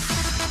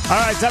 All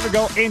right, it's time to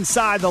go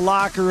inside the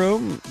locker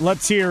room.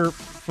 Let's hear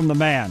from the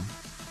man.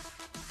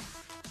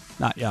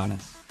 Not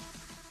Giannis.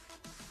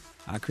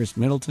 Not Chris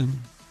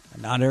Middleton.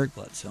 And not Eric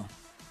Bledsoe.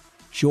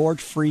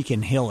 George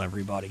freaking Hill,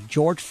 everybody.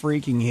 George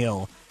freaking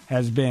Hill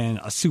has been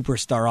a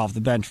superstar off the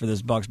bench for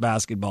this Bucks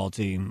basketball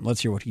team. Let's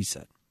hear what he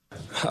said.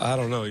 I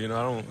don't know.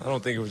 I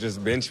don't think it was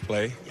just bench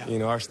play.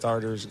 Our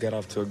starters got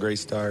off to a great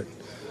start.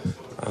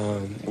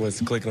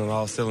 Was clicking on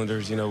all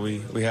cylinders.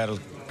 We had a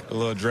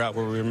little drought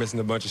where we were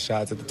missing a bunch of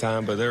shots at the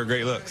time, but they were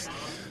great looks.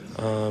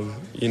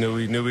 We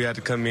knew we had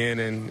to come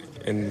in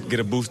and get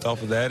a boost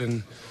off of that,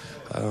 and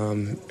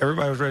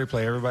everybody was ready to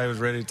play. Everybody was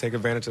ready to take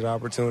advantage of the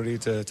opportunity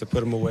to put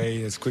them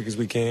away as quick as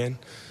we can,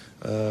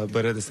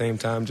 but at the same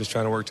time, just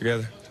trying to work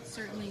together.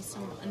 Certainly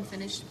some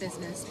unfinished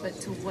business, but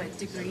to what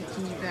degree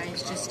can you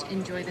guys just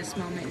enjoy this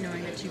moment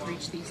knowing that you've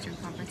reached the Eastern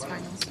Conference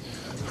Finals?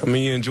 I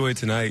mean, you enjoy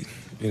tonight.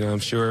 I'm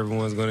sure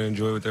everyone's going to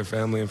enjoy with their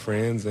family and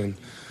friends and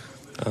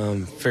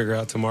figure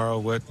out tomorrow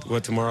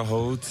what tomorrow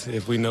holds,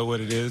 if we know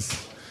what it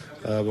is.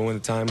 But when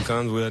the time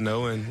comes, we'll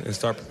know and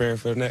start preparing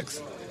for the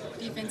next.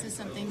 Defense is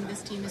something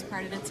this team has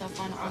prided itself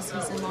on all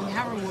season long.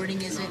 How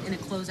rewarding is it in a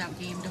closeout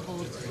game to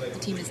hold a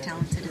team as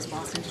talented as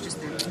Boston to just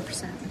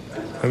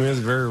 13%? I mean, it's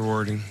very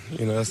rewarding.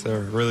 That's a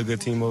really good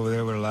team over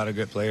there with a lot of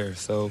good players.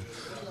 So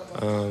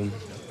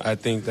I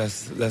think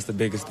that's the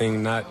biggest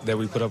thing, not that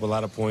we put up a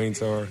lot of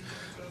points or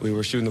we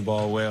were shooting the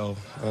ball well.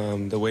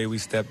 The way we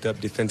stepped up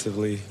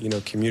defensively,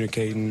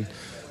 communicating,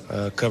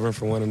 covering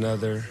for one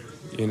another,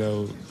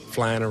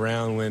 flying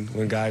around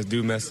when guys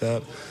do mess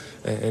up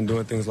and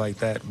doing things like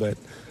that. But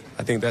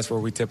I think that's where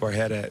we tip our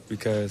head at,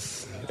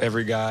 because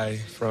every guy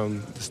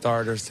from the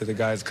starters to the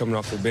guys coming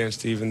off the bench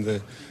to even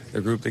the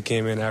group that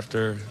came in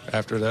after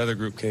the other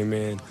group came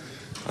in,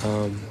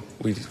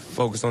 we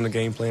focused on the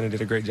game plan and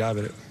did a great job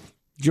at it.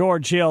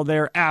 George Hill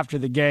there after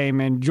the game,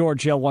 and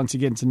George Hill once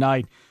again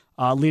tonight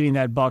leading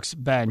that Bucks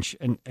bench,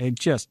 and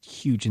just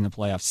huge in the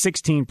playoffs.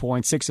 16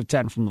 points, 6 of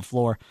 10 from the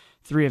floor,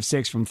 3 of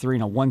 6 from 3,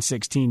 and a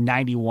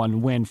 116-91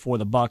 win for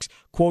the Bucks.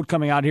 Quote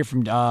coming out here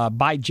from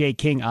by Jay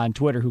King on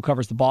Twitter, who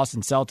covers the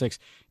Boston Celtics.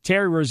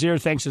 Terry Rozier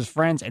thanks his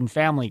friends and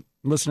family.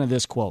 Listen to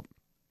this quote.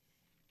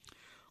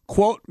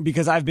 Quote,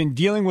 because I've been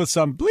dealing with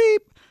some bleep,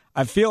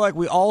 I feel like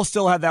we all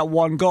still have that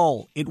one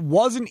goal. It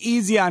wasn't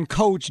easy on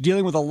Coach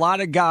dealing with a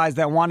lot of guys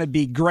that want to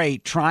be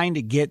great, trying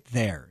to get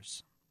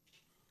theirs.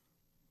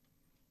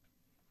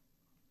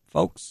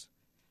 Folks,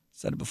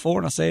 said it before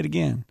and I'll say it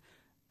again.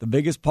 The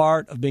biggest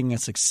part of being a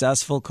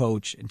successful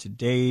coach in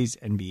today's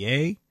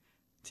NBA,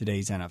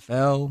 today's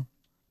NFL,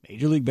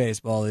 Major League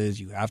Baseball is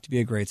you have to be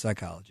a great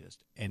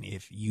psychologist. And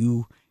if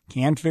you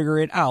can't figure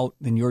it out,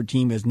 then your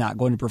team is not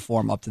going to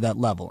perform up to that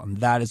level. And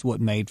that is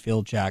what made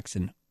Phil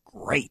Jackson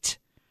great.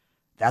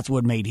 That's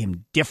what made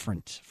him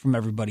different from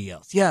everybody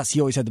else. Yes, he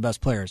always had the best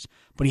players,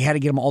 but he had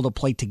to get them all to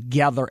play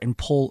together and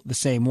pull the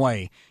same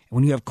way. And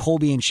when you have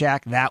Kobe and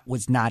Shaq, that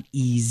was not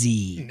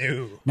easy.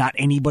 No. Not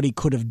anybody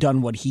could have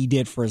done what he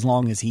did for as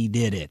long as he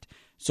did it.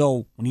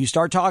 So when you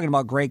start talking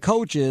about great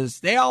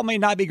coaches, they all may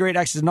not be great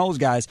X's and O's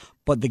guys,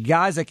 but the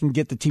guys that can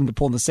get the team to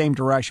pull in the same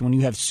direction, when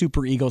you have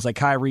super egos like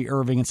Kyrie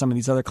Irving and some of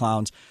these other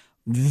clowns,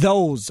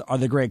 those are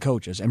the great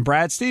coaches. And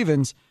Brad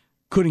Stevens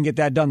couldn't get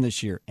that done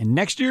this year. And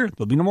next year,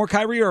 there'll be no more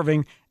Kyrie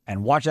Irving,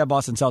 and watch that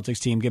Boston Celtics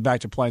team get back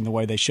to playing the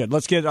way they should.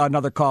 Let's get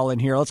another call in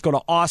here. Let's go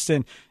to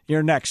Austin.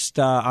 You're next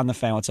on The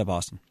Fan. What's up,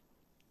 Austin?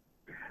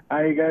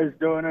 How you guys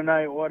doing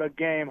tonight? What a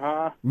game,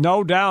 huh?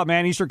 No doubt,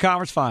 man. Eastern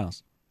Conference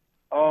Finals.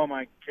 Oh,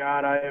 my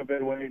God. I have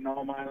been waiting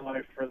all my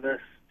life for this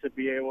to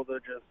be able to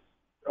just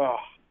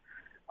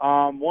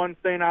one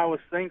thing I was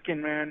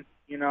thinking, man,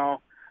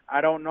 I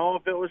don't know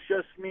if it was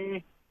just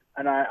me,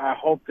 and I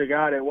hope to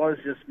God it was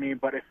just me,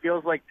 but it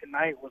feels like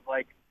tonight was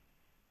like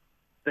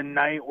the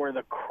night where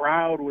the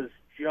crowd was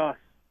just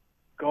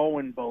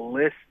going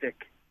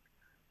ballistic.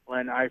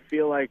 And I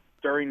feel like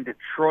during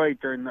Detroit,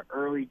 during the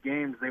early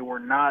games, they were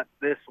not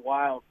this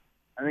wild.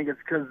 I think it's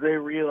because they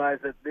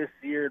realized that this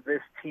year,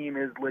 this team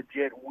is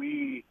legit.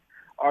 We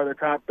are the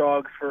top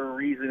dogs for a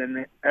reason,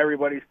 and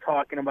everybody's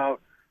talking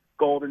about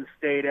Golden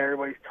State.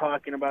 Everybody's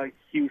talking about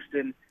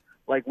Houston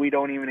like we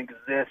don't even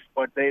exist,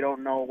 but they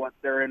don't know what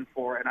they're in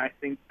for. And I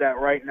think that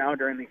right now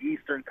during the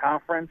Eastern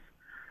Conference,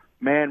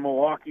 man,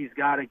 Milwaukee's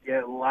got to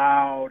get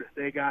loud.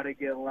 They got to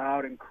get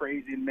loud and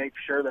crazy and make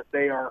sure that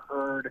they are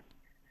heard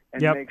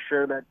and make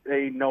sure that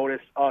they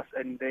notice us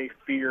and they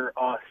fear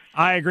us.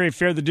 I agree.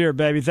 Fear the deer,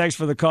 baby. Thanks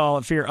for the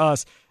call. Fear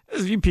us.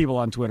 You people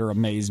on Twitter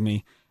amaze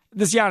me.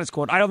 This Giannis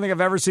quote. I don't think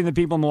I've ever seen the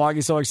people in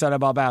Milwaukee so excited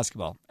about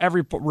basketball.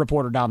 Every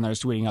reporter down there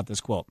is tweeting out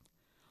this quote.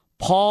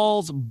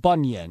 Paul's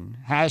Bunyan,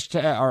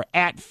 hashtag, or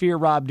at Fear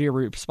Rob Deer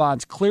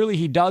response. Clearly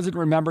he doesn't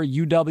remember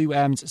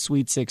UWM's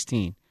Sweet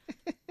 16.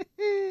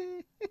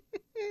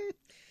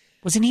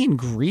 Wasn't he in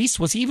Greece?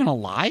 Was he even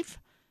alive?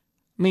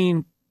 I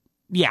mean,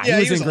 yeah, he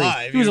was in Greece.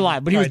 Alive. He was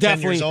alive, but he was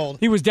 10 years old.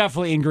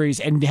 definitely in Greece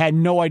and had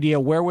no idea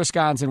where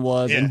Wisconsin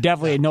was, and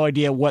definitely had no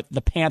idea what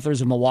the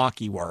Panthers of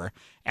Milwaukee were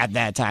at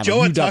that time.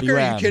 Joe and Tucker,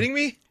 are you kidding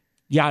me?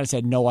 Giannis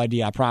had no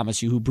idea, I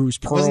promise you, who Bruce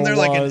Pearl was. Wasn't there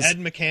like an Ed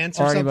McCants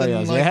or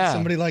something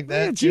somebody like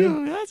that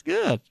too? That's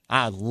good.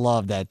 I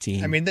love that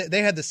team. I mean,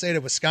 they had the state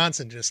of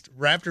Wisconsin just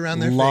wrapped around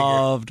their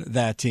Loved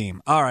that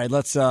team. All right,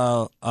 let's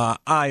eye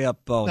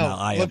up.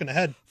 Looking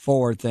ahead.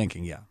 Forward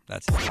thinking. Yeah,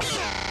 that's it.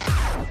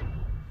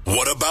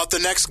 What about the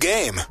next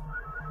game?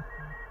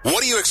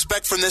 What do you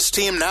expect from this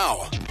team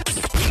now?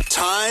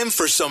 Time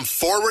for some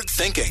forward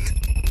thinking.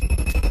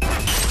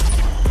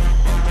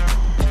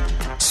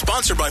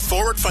 Sponsored by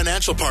Forward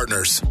Financial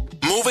Partners.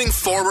 Moving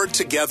forward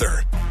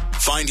together.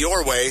 Find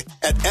your way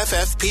at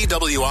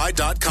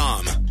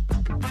ffpwi.com.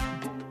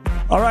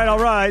 All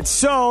right.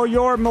 So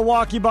your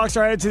Milwaukee Bucks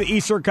are headed to the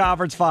Eastern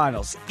Conference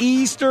Finals.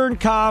 Eastern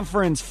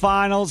Conference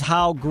Finals.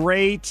 How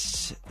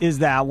great is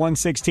that?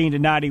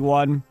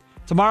 116-91.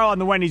 Tomorrow on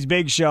the Wendy's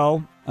Big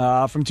Show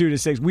from 2 to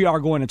 6, we are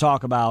going to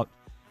talk about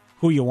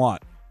who you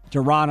want,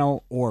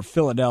 Toronto or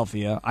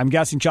Philadelphia. I'm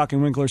guessing Chuck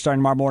and Winkler starting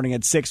tomorrow morning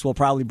at 6 will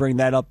probably bring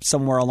that up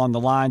somewhere along the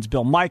lines.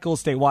 Bill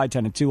Michaels, statewide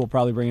 10 to 2, will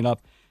probably bring it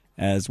up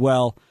as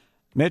well.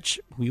 Mitch,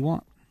 who you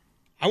want?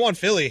 I want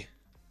Philly.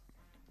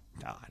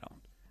 No, I don't.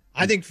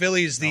 I think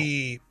Philly's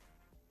I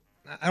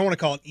don't want to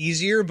call it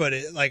easier, but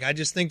I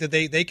just think that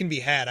they can be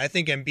had. I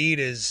think Embiid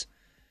is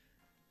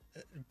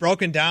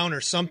broken down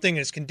or something.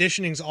 His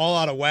conditioning's all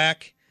out of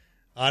whack.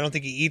 I don't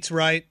think he eats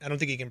right. I don't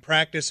think he can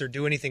practice or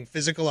do anything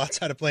physical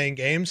outside of playing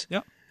games.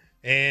 Yep.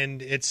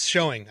 And it's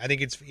showing. I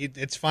think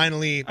it's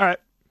finally... All right.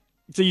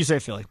 So you say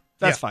Philly.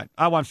 That's fine.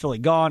 I want Philly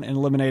gone and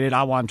eliminated.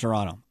 I want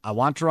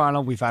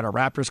Toronto. We've had a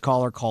Raptors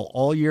caller call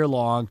all year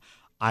long.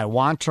 I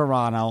want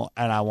Toronto,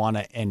 and I want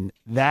to end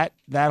that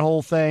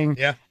whole thing.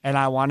 Yeah. And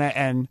I want to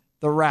end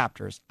the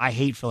Raptors. I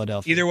hate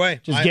Philadelphia. Either way.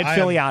 Just get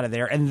Philly out of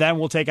there, and then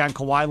we'll take on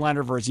Kawhi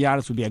Leonard versus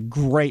Giannis. Would be a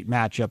great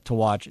matchup to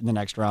watch in the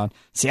next round.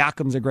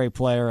 Siakam's a great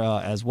player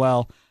as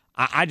well.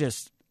 I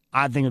think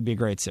it would be a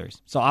great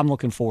series. So I'm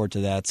looking forward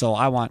to that. So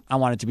I want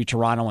it to be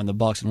Toronto and the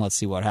Bucks, and let's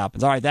see what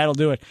happens. All right, that'll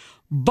do it.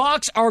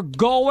 Bucks are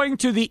going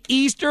to the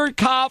Eastern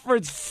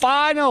Conference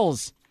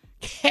Finals.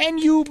 Can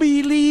you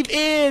believe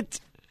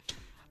it?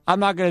 I'm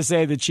not going to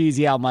say the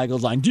cheesy Al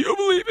Michaels line, do you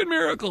believe in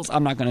miracles?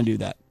 I'm not going to do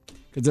that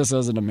because this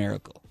isn't a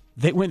miracle.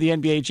 They win the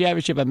NBA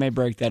championship. I may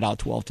break that out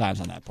 12 times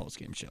on that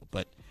postgame show,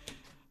 but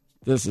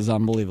this is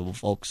unbelievable,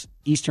 folks.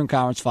 Eastern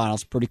Conference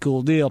Finals, pretty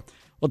cool deal.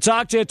 We'll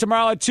talk to you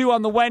tomorrow at 2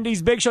 on the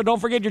Wendy's Big Show. Don't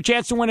forget your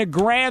chance to win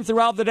 $1,000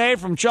 throughout the day,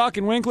 from Chuck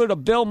and Winkler to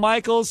Bill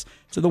Michaels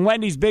to the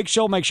Wendy's Big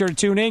Show. Make sure to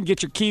tune in.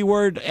 Get your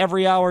keyword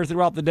every hour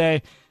throughout the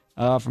day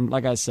from,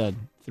 like I said,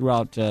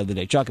 throughout the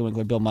day. Chuck and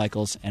Winkler, Bill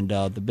Michaels, and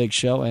the Big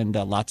Show, and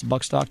lots of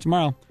Bucks talk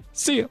tomorrow.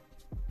 See you.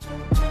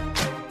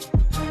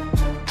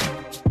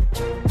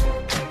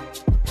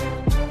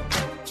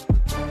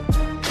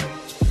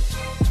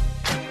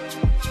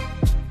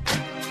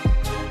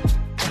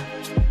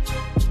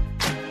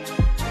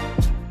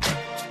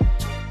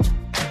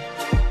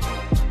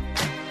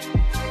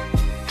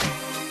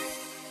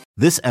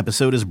 This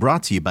episode is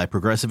brought to you by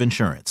Progressive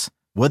Insurance.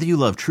 Whether you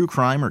love true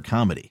crime or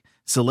comedy,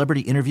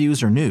 celebrity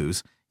interviews or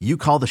news, you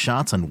call the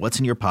shots on what's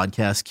in your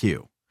podcast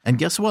queue. And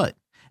guess what?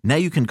 Now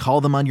you can call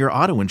them on your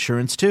auto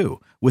insurance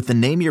too, with the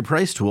Name Your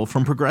Price tool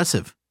from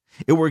Progressive.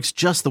 It works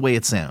just the way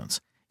it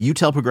sounds. You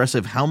tell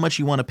Progressive how much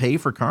you want to pay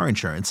for car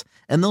insurance,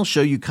 and they'll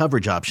show you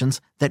coverage options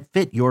that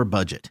fit your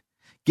budget.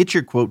 Get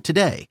your quote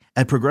today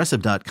at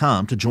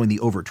Progressive.com to join the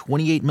over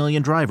 28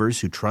 million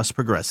drivers who trust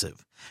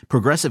Progressive.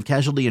 Progressive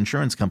Casualty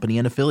Insurance Company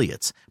and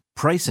Affiliates.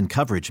 Price and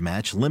coverage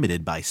match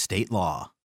limited by state law.